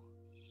angle.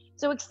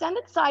 So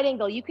extended side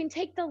angle, you can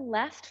take the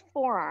left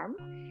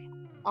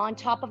forearm on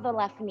top of the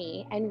left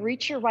knee and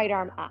reach your right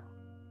arm up.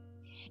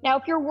 Now,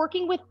 if you're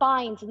working with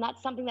binds and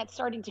that's something that's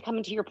starting to come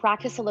into your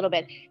practice a little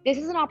bit, this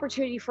is an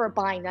opportunity for a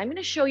bind. I'm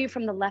gonna show you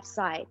from the left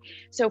side,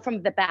 so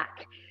from the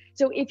back.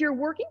 So if you're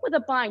working with a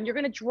bind, you're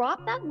gonna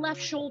drop that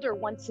left shoulder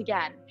once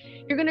again.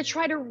 You're gonna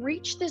try to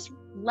reach this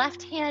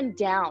left hand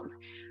down,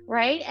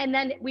 right? And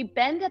then we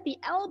bend at the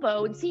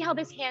elbow and see how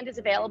this hand is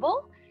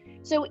available.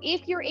 So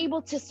if you're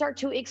able to start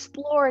to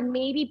explore and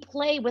maybe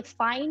play with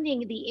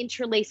finding the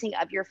interlacing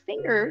of your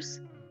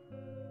fingers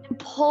and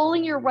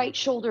pulling your right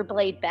shoulder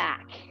blade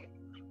back.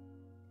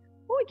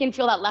 Oh, we can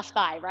feel that left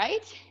thigh,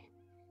 right?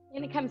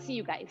 I'm gonna come see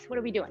you guys. What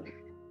are we doing?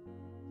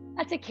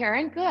 That's it,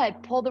 Karen.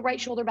 Good. Pull the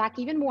right shoulder back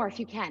even more if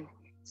you can.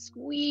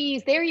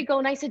 Squeeze. There you go.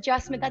 Nice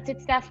adjustment. That's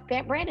it, Steph.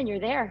 Brandon, you're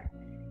there.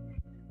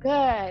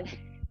 Good.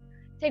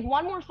 Take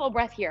one more full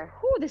breath here.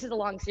 Whew, this is a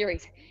long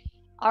series.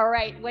 All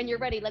right, when you're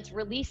ready, let's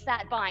release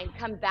that bind.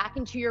 Come back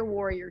into your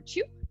warrior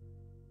two.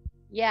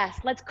 Yes,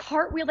 let's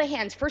cartwheel the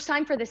hands. First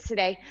time for this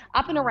today.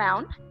 Up and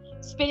around,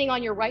 spinning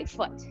on your right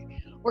foot.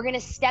 We're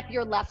gonna step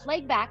your left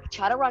leg back,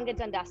 Chaturanga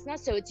Dandasana.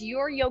 So it's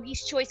your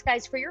yogi's choice,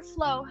 guys, for your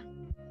flow.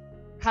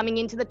 Coming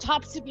into the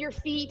tops of your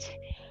feet,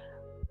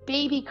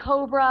 baby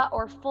cobra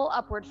or full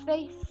upward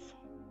face.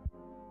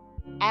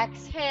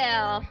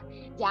 Exhale,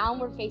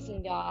 downward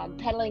facing dog,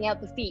 pedaling out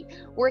the feet.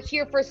 We're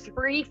here for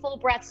 3 full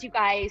breaths, you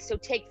guys. So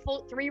take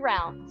full 3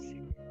 rounds.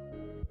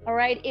 All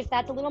right, if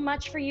that's a little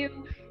much for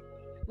you,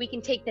 we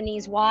can take the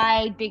knees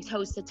wide, big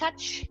toes to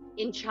touch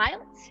in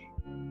child.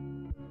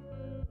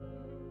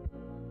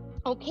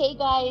 Okay,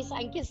 guys,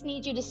 I just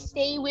need you to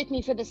stay with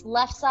me for this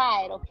left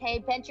side, okay?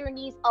 Bend your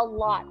knees a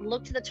lot.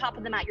 Look to the top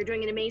of the mat. You're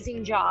doing an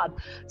amazing job.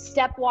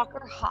 Step, walk,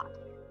 or hop.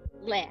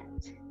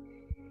 Land.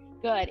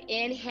 Good.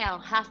 Inhale,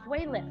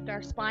 halfway lift.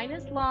 Our spine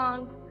is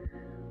long.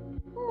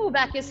 Ooh,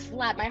 back is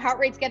flat. My heart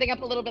rate's getting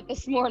up a little bit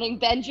this morning.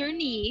 Bend your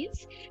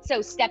knees.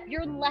 So step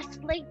your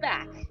left leg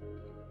back.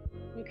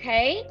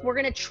 Okay, we're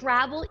gonna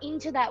travel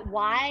into that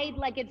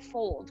wide-legged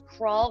fold.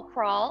 Crawl,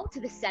 crawl to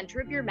the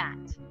center of your mat.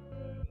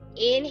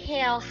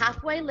 Inhale,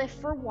 halfway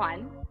lift for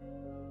 1.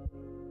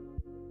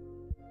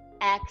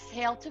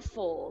 Exhale to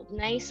fold.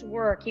 Nice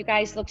work. You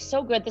guys look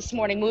so good this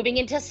morning. Moving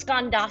into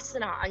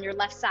Skandasana on your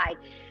left side.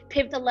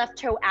 Pivot the left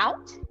toe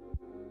out.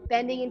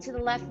 Bending into the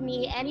left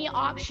knee. Any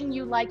option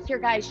you like here,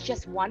 guys.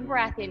 Just 1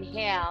 breath.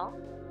 Inhale.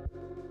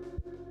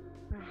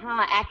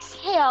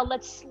 Exhale.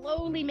 Let's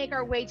slowly make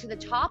our way to the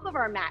top of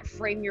our mat.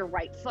 Frame your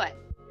right foot.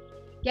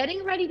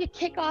 Getting ready to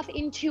kick off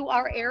into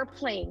our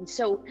airplane.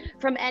 So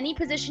from any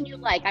position you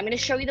like, I'm going to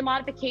show you the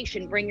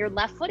modification. Bring your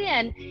left foot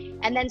in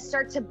and then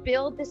start to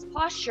build this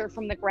posture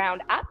from the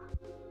ground up.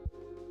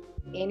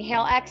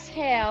 Inhale,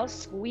 exhale,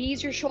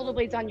 squeeze your shoulder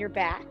blades on your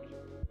back.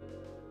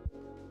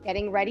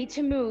 Getting ready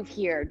to move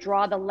here.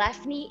 Draw the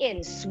left knee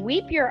in,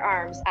 sweep your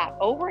arms up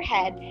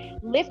overhead,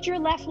 lift your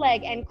left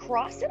leg and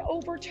cross it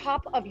over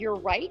top of your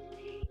right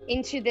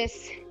into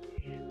this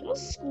little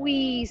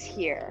squeeze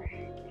here.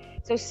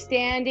 So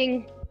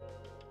standing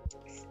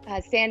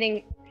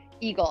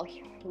eagle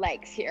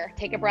legs here.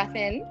 Take a breath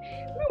in.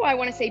 I don't know why I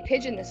want to say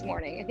pigeon this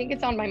morning. I think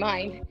it's on my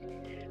mind.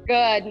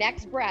 Good.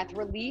 Next breath,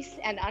 release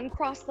and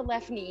uncross the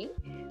left knee.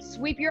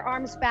 Sweep your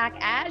arms back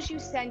as you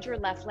send your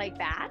left leg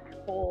back.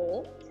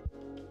 Hold.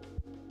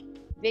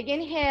 Big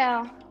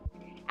inhale.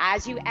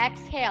 As you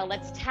exhale,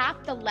 let's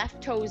tap the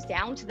left toes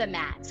down to the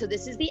mat. So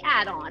this is the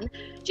add-on.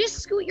 Just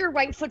scoot your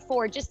right foot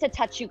forward just to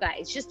touch, you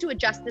guys, just to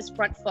adjust this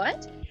front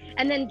foot.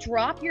 And then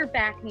drop your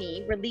back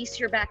knee, release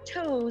your back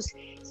toes,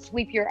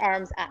 sweep your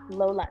arms up,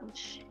 low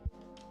lunge.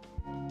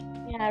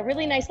 Yeah,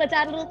 really nice. Let's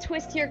add a little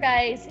twist here,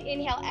 guys.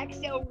 Inhale,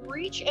 exhale,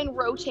 reach and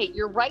rotate.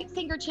 Your right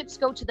fingertips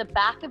go to the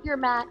back of your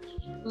mat,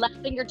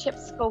 left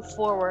fingertips go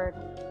forward.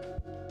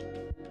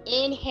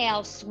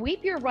 Inhale,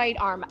 sweep your right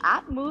arm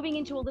up, moving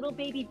into a little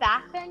baby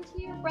back bend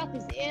here. Breath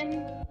is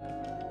in.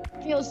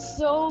 Feels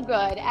so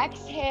good.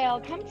 Exhale,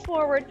 come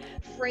forward,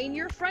 frame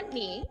your front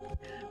knee,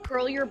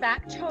 curl your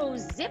back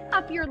toes, zip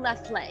up your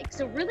left leg.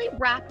 So really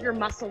wrap your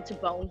muscle to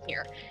bone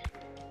here.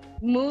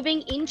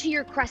 Moving into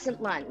your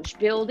crescent lunge,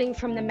 building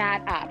from the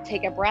mat up.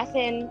 Take a breath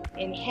in,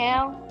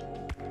 inhale.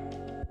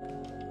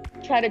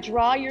 Try to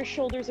draw your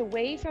shoulders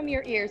away from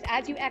your ears.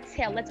 As you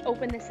exhale, let's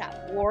open this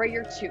up.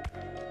 Warrior 2.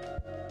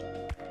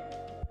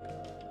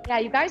 Yeah,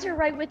 you guys are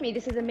right with me.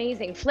 This is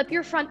amazing. Flip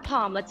your front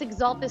palm. Let's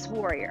exalt this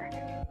warrior.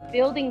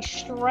 Building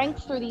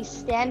strength through these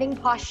standing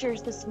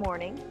postures this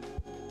morning.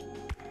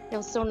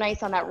 Feels so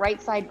nice on that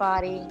right side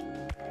body.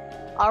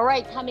 All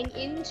right, coming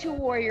into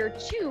warrior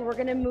 2, we're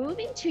gonna move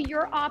into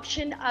your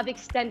option of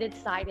extended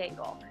side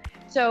angle.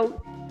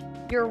 So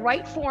your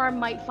right forearm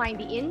might find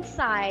the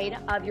inside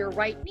of your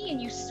right knee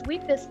and you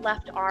sweep this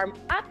left arm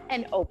up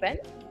and open.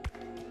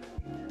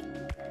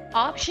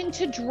 Option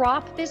to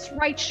drop this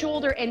right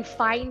shoulder and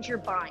find your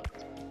bind.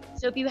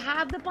 So if you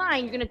have the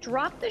bind, you're gonna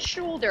drop the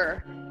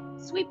shoulder,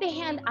 sweep the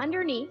hand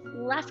underneath,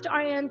 left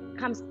arm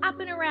comes up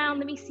and around.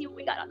 Let me see what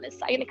we got on this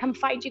side. I'm gonna come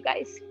find you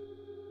guys.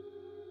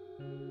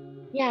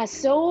 Yeah,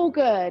 so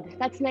good.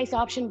 That's a nice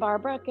option,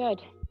 Barbara.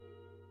 Good.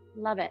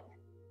 Love it.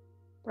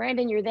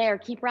 Brandon, you're there.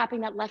 Keep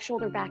wrapping that left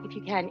shoulder back if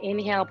you can.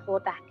 Inhale, pull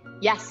it back.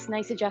 Yes,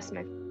 nice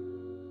adjustment.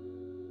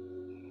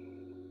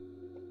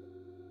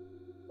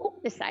 Oh,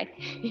 this side.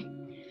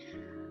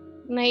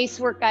 Nice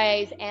work,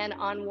 guys. And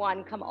on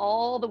 1, come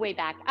all the way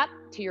back up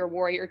to your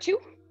warrior 2.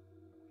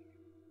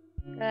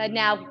 Good.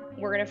 Now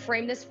we're going to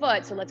frame this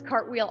foot. So let's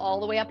cartwheel all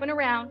the way up and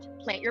around.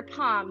 Plant your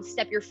palms.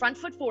 Step your front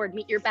foot forward.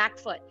 Meet your back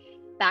foot.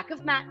 Back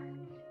of mat.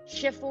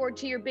 Shift forward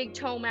to your big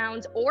toe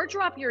mounds or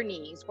drop your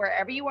knees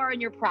wherever you are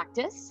in your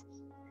practice.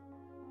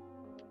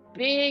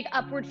 Big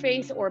upward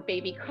face or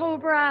baby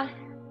cobra.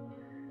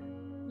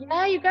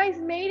 Yeah, you guys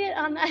made it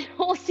on that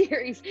whole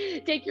series.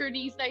 Take your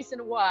knees nice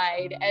and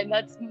wide and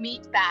let's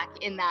meet back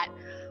in that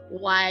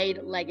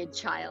wide-legged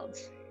child.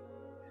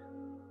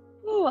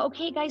 Ooh,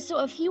 okay, guys, so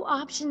a few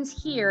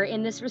options here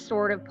in this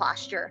restorative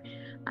posture.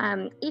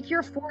 If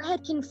your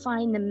forehead can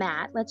find the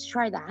mat, let's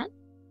try that.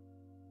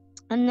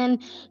 And then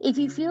if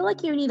you feel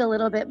like you need a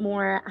little bit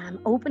more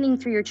opening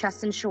through your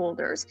chest and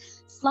shoulders,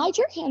 slide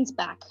your hands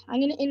back. I'm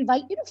going to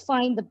invite you to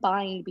find the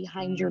bind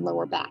behind your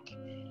lower back.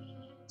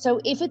 So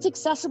if it's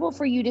accessible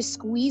for you to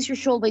squeeze your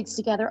shoulder blades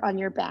together on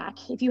your back,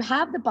 if you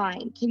have the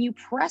bind, can you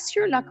press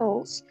your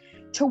knuckles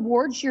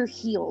towards your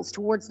heels,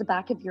 towards the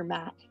back of your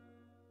mat?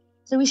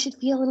 So we should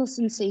feel a little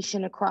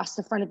sensation across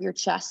the front of your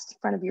chest,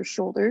 front of your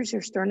shoulders,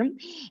 your sternum.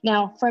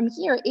 Now from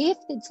here, if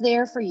it's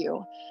there for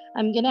you,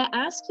 I'm gonna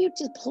ask you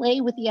to play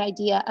with the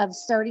idea of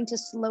starting to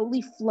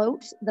slowly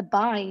float the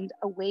bind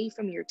away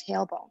from your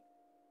tailbone.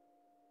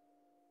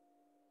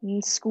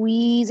 And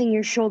squeezing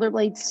your shoulder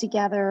blades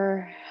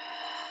together.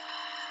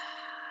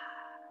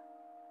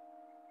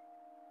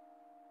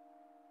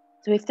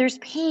 So if there's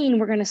pain,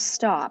 we're going to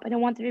stop. I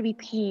don't want there to be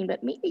pain,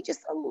 but maybe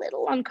just a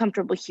little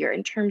uncomfortable here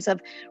in terms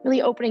of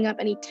really opening up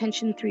any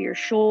tension through your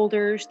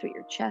shoulders, through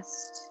your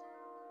chest.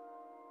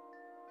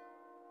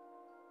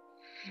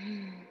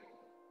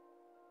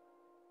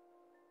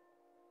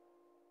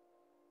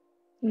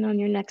 And on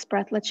your next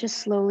breath, let's just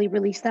slowly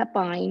release that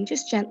bind,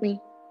 just gently.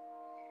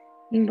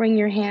 And bring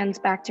your hands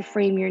back to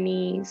frame your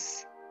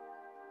knees.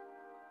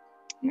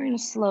 You're going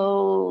to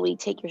slowly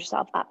take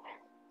yourself up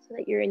so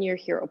that you're in your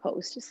hero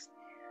pose. Just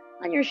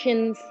on your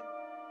shins,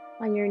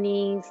 on your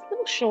knees,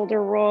 little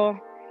shoulder roll,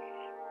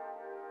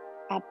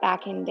 up,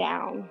 back, and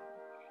down.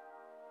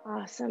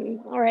 Awesome.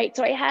 All right,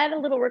 so I had a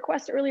little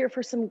request earlier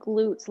for some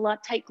glutes, a lot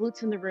of tight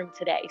glutes in the room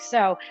today.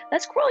 So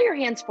let's curl your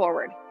hands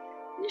forward.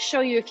 I'm going to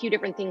show you a few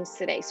different things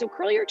today. So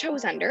curl your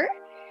toes under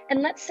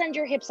and let's send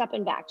your hips up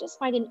and back. Just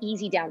find an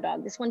easy down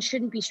dog. This one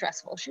shouldn't be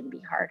stressful, shouldn't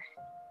be hard.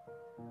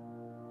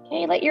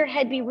 Okay, let your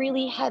head be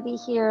really heavy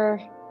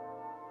here.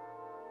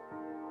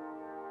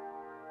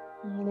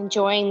 And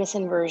enjoying this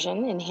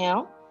inversion.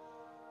 Inhale.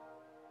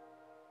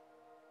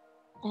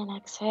 And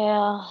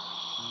exhale.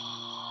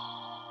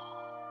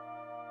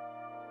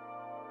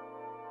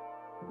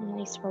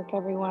 Nice work,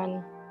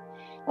 everyone.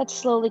 Let's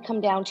slowly come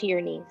down to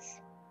your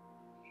knees.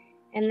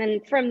 And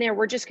then from there,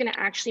 we're just gonna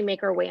actually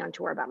make our way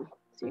onto our bum.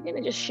 So you're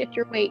gonna just shift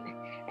your weight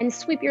and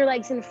sweep your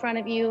legs in front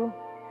of you.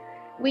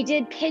 We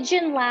did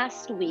pigeon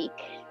last week.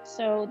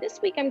 So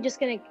this week, I'm just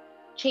gonna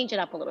change it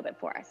up a little bit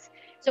for us.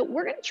 So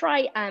we're gonna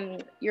try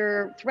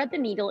your thread the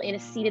needle in a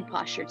seated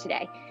posture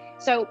today.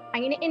 So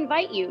I'm gonna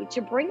invite you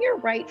to bring your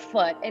right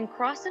foot and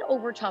cross it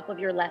over top of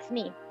your left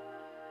knee.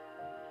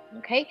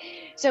 Okay,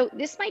 so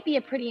this might be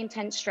a pretty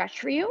intense stretch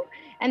for you.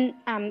 And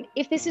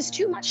if this is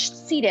too much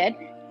seated,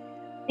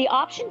 the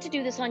option to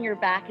do this on your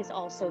back is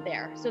also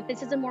there. So if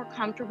this is a more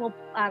comfortable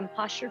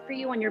posture for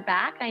you on your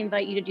back, I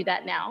invite you to do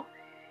that now.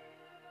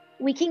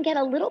 We can get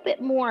a little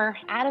bit more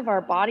out of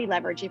our body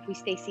leverage if we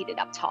stay seated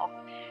up tall.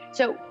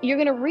 So you're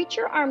gonna reach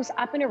your arms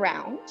up and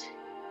around,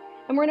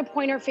 and we're gonna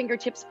point our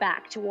fingertips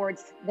back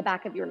towards the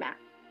back of your mat.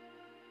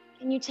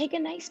 Can you take a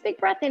nice big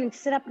breath in and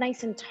sit up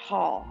nice and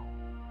tall?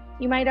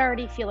 You might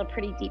already feel a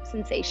pretty deep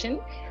sensation.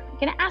 I'm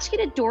gonna ask you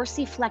to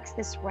dorsiflex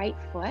this right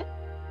foot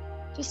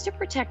just to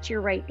protect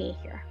your right knee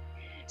here.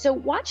 So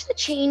watch the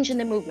change in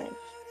the movement.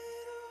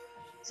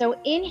 So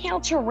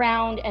inhale to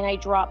round and I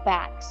drop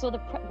back. So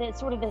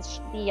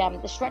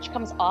the stretch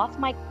comes off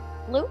my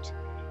glute.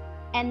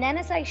 And then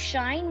as I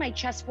shine my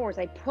chest forward,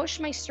 I push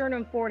my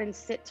sternum forward and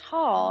sit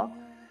tall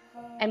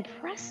and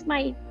press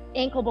my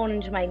ankle bone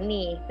into my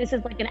knee. This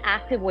is like an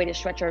active way to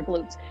stretch our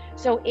glutes.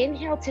 So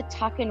inhale to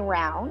tuck and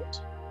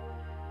round.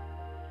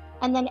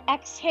 And then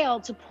exhale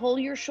to pull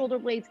your shoulder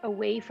blades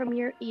away from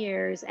your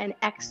ears and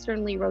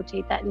externally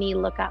rotate that knee,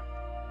 look up.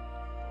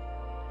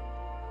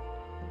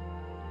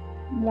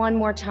 One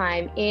more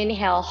time.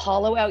 Inhale,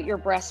 hollow out your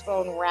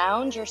breastbone,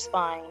 round your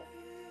spine.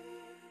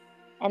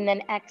 And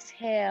then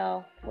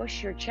exhale,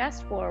 push your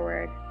chest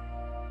forward.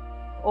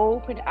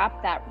 Open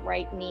up that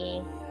right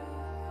knee.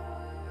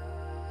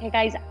 Okay,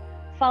 guys,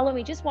 follow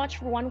me. Just watch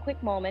for one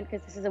quick moment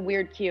because this is a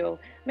weird cue.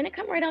 I'm going to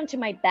come right onto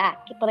my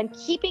back, but I'm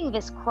keeping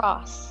this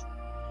cross.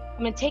 I'm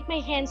going to take my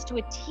hands to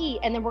a T,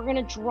 and then we're going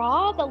to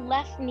draw the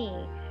left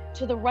knee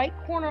to the right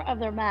corner of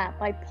the mat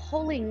by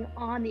pulling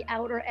on the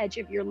outer edge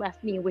of your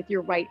left knee with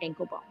your right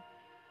ankle bone.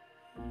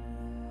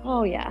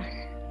 Oh, yeah.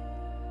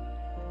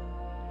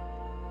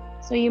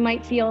 So you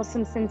might feel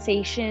some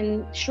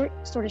sensation, sort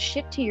of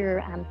shift to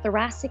your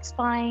thoracic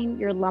spine,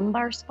 your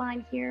lumbar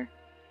spine here.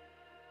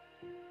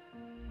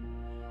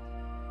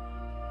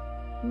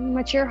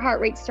 Let your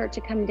heart rate start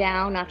to come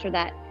down after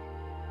that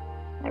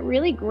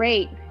really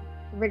great,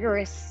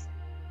 rigorous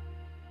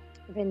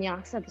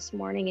vinyasa this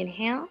morning.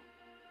 Inhale.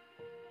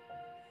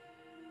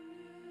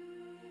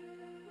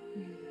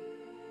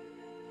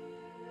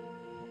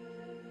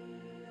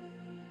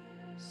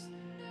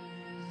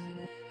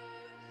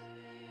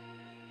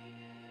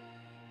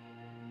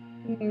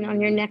 And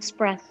on your next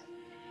breath,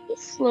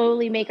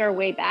 slowly make our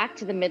way back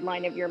to the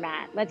midline of your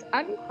mat. Let's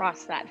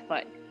uncross that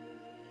foot.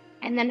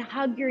 And then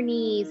hug your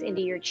knees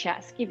into your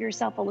chest. Give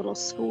yourself a little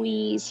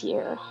squeeze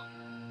here.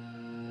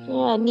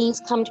 Yeah,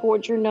 knees come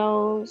towards your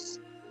nose.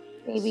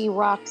 Maybe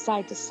rock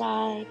side to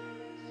side.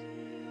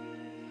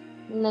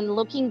 And then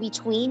looking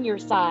between your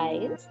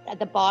thighs at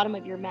the bottom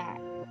of your mat,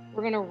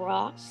 we're gonna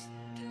rock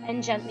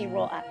and gently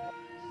roll up.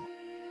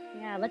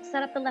 Yeah, let's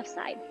set up the left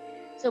side.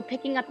 So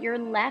picking up your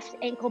left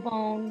ankle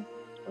bone,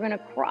 we're gonna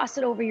cross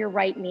it over your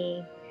right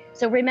knee.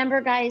 So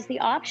remember, guys, the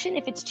option,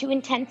 if it's too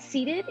intense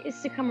seated, is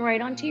to come right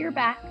onto your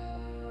back,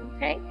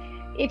 okay?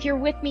 If you're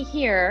with me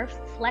here,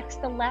 flex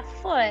the left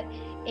foot,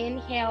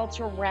 inhale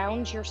to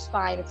round your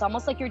spine. It's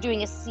almost like you're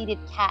doing a seated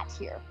cat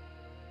here.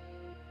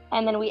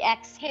 And then we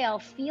exhale,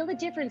 feel the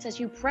difference as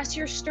you press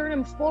your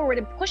sternum forward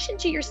and push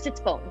into your sits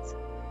bones.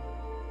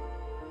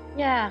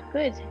 Yeah,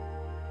 good.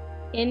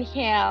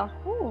 Inhale.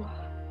 Ooh.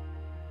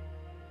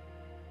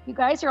 You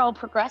guys are all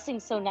progressing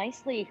so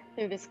nicely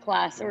through this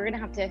class, so we're gonna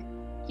have to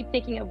keep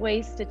thinking of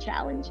ways to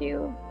challenge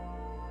you.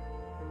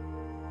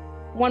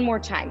 One more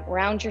time,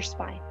 round your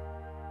spine.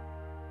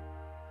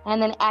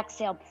 And then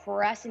exhale,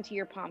 press into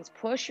your palms.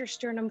 Push your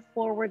sternum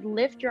forward,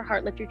 lift your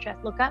heart, lift your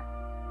chest, look up.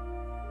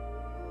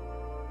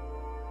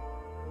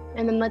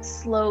 And then let's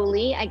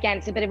slowly, again,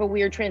 it's a bit of a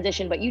weird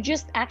transition, but you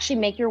just actually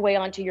make your way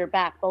onto your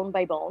back, bone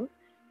by bone,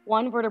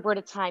 one vertebra at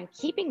a time,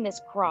 keeping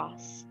this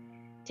cross.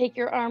 Take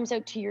your arms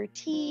out to your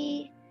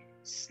T.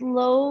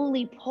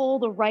 Slowly pull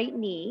the right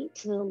knee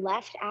to the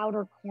left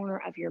outer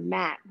corner of your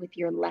mat with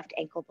your left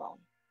ankle bone.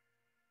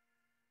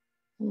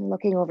 And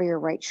looking over your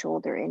right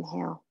shoulder,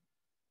 inhale.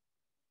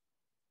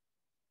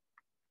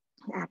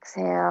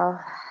 Exhale.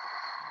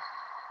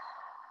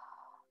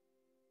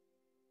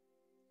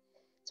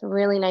 It's a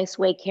really nice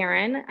way,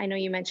 Karen. I know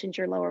you mentioned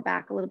your lower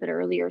back a little bit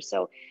earlier,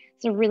 so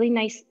it's a really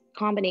nice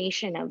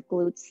combination of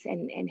glutes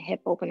and hip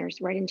openers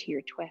right into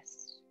your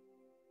twist.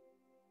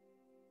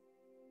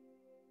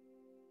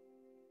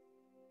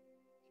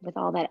 With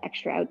all that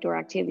extra outdoor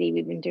activity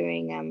we've been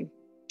doing,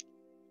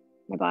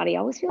 my body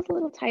always feels a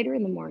little tighter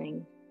in the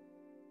morning.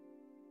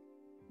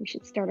 We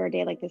should start our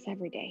day like this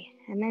every day.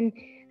 And then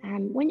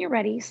when you're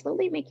ready,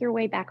 slowly make your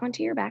way back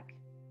onto your back.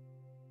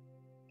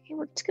 Okay,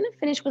 we're just gonna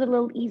finish with a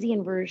little easy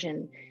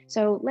inversion.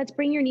 So let's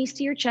bring your knees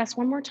to your chest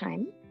one more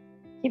time.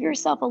 Give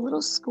yourself a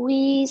little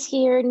squeeze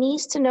here,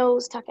 knees to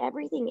nose, tuck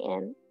everything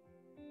in.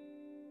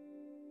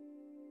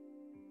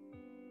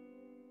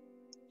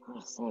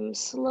 Awesome.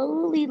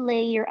 Slowly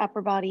lay your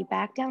upper body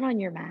back down on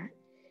your mat.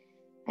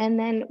 And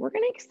then we're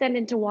gonna extend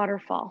into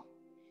waterfall.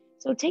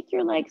 So take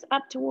your legs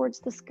up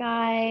towards the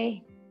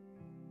sky.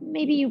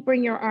 Maybe you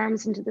bring your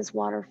arms into this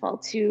waterfall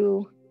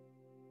too.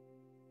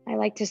 I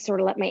like to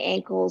sort of let my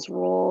ankles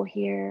roll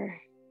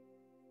here.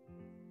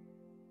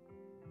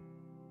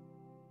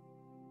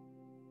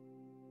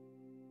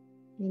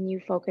 And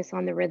you focus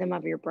on the rhythm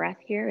of your breath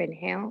here.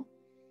 Inhale.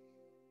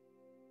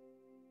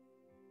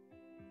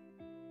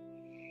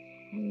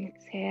 And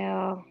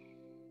exhale.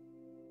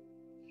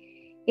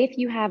 If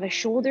you have a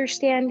shoulder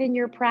stand in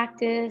your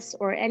practice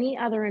or any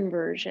other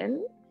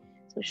inversion,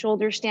 so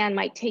shoulder stand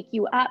might take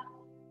you up.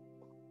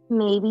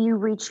 Maybe you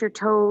reach your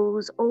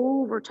toes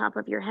over top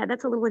of your head.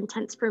 That's a little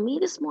intense for me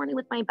this morning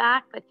with my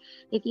back, but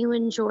if you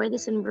enjoy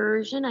this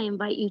inversion, I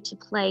invite you to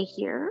play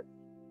here.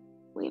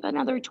 We have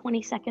another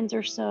 20 seconds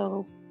or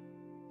so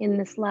in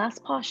this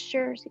last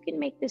posture, so you can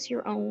make this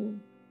your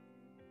own.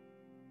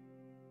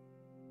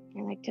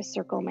 I like to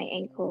circle my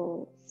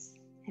ankles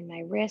and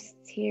my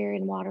wrists here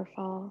in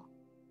waterfall.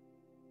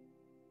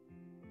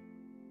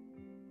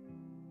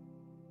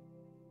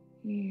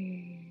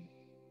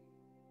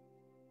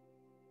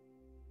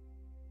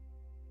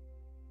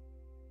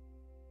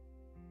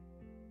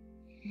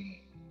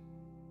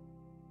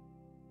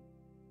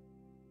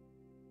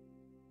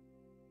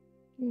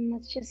 And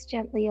let's just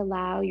gently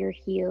allow your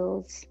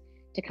heels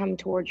to come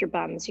towards your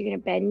bum. So you're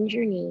gonna bend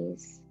your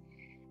knees.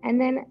 And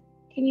then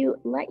can you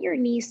let your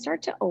knees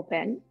start to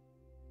open?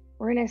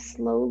 We're gonna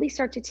slowly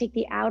start to take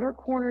the outer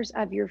corners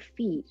of your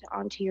feet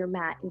onto your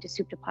mat into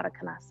Supta Pada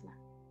Konasana.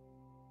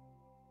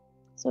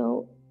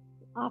 So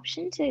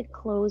option to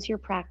close your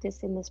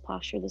practice in this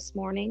posture this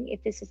morning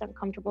if this is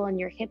uncomfortable in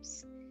your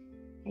hips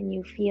and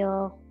you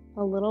feel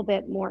a little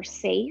bit more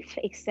safe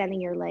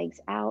extending your legs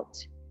out.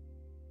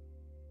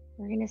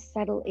 We're going to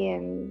settle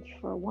in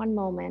for one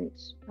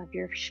moment of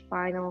your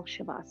final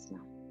Shavasana.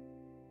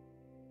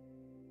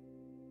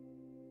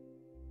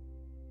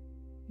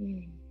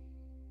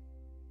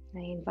 I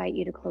invite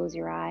you to close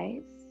your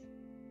eyes.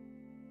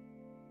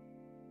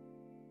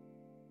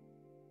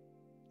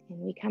 And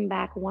we come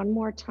back one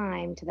more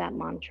time to that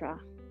mantra.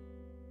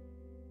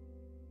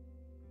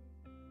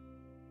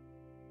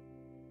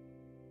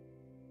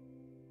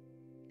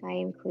 I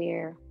am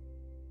clear.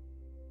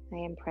 I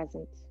am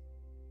present.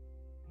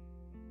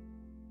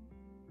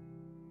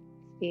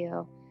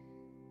 Feel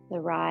the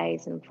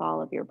rise and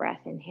fall of your breath.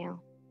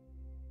 Inhale.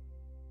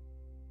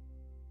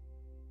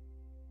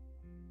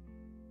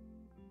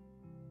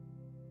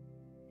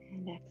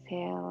 And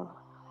exhale.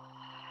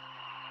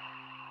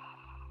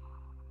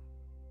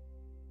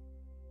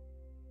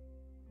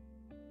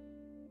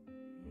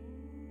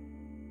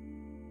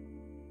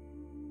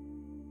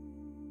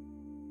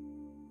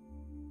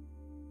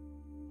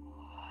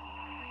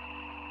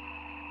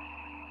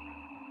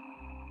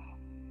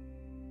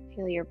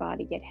 Feel your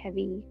body get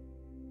heavy.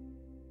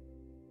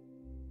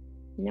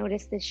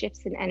 Notice the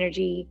shifts in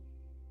energy.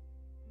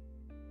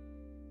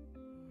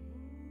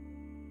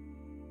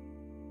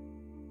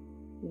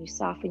 You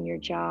soften your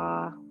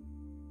jaw,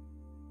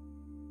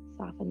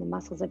 soften the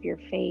muscles of your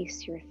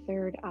face, your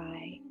third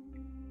eye.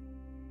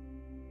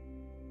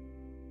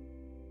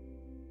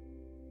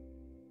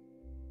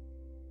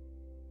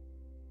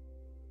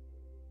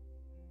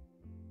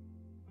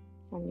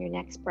 On your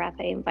next breath,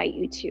 I invite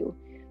you to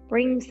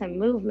bring some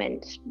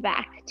movement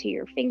back to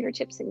your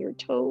fingertips and your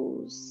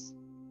toes.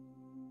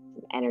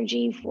 Some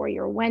energy for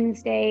your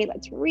Wednesday.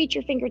 Let's reach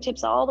your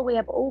fingertips all the way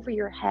up over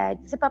your head.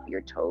 Zip up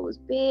your toes.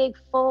 Big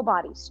full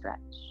body stretch.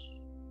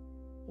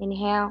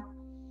 Inhale.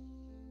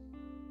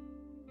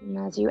 And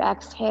as you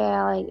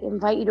exhale, I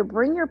invite you to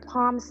bring your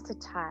palms to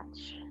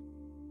touch.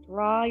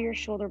 Draw your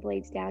shoulder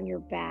blades down your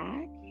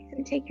back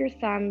and take your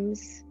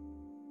thumbs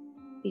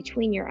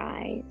between your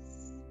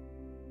eyes.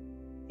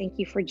 Thank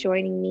you for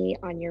joining me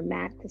on your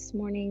mat this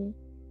morning.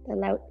 The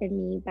light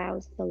in me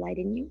bows to the light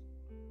in you.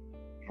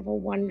 Have a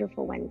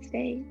wonderful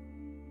Wednesday.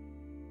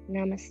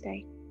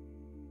 Namaste.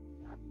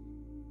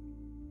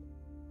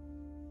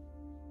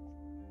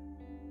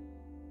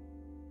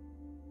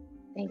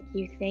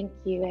 Thank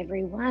you,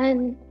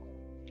 everyone.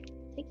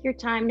 Take your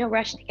time, no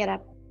rush to get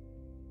up.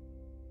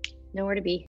 Nowhere to be.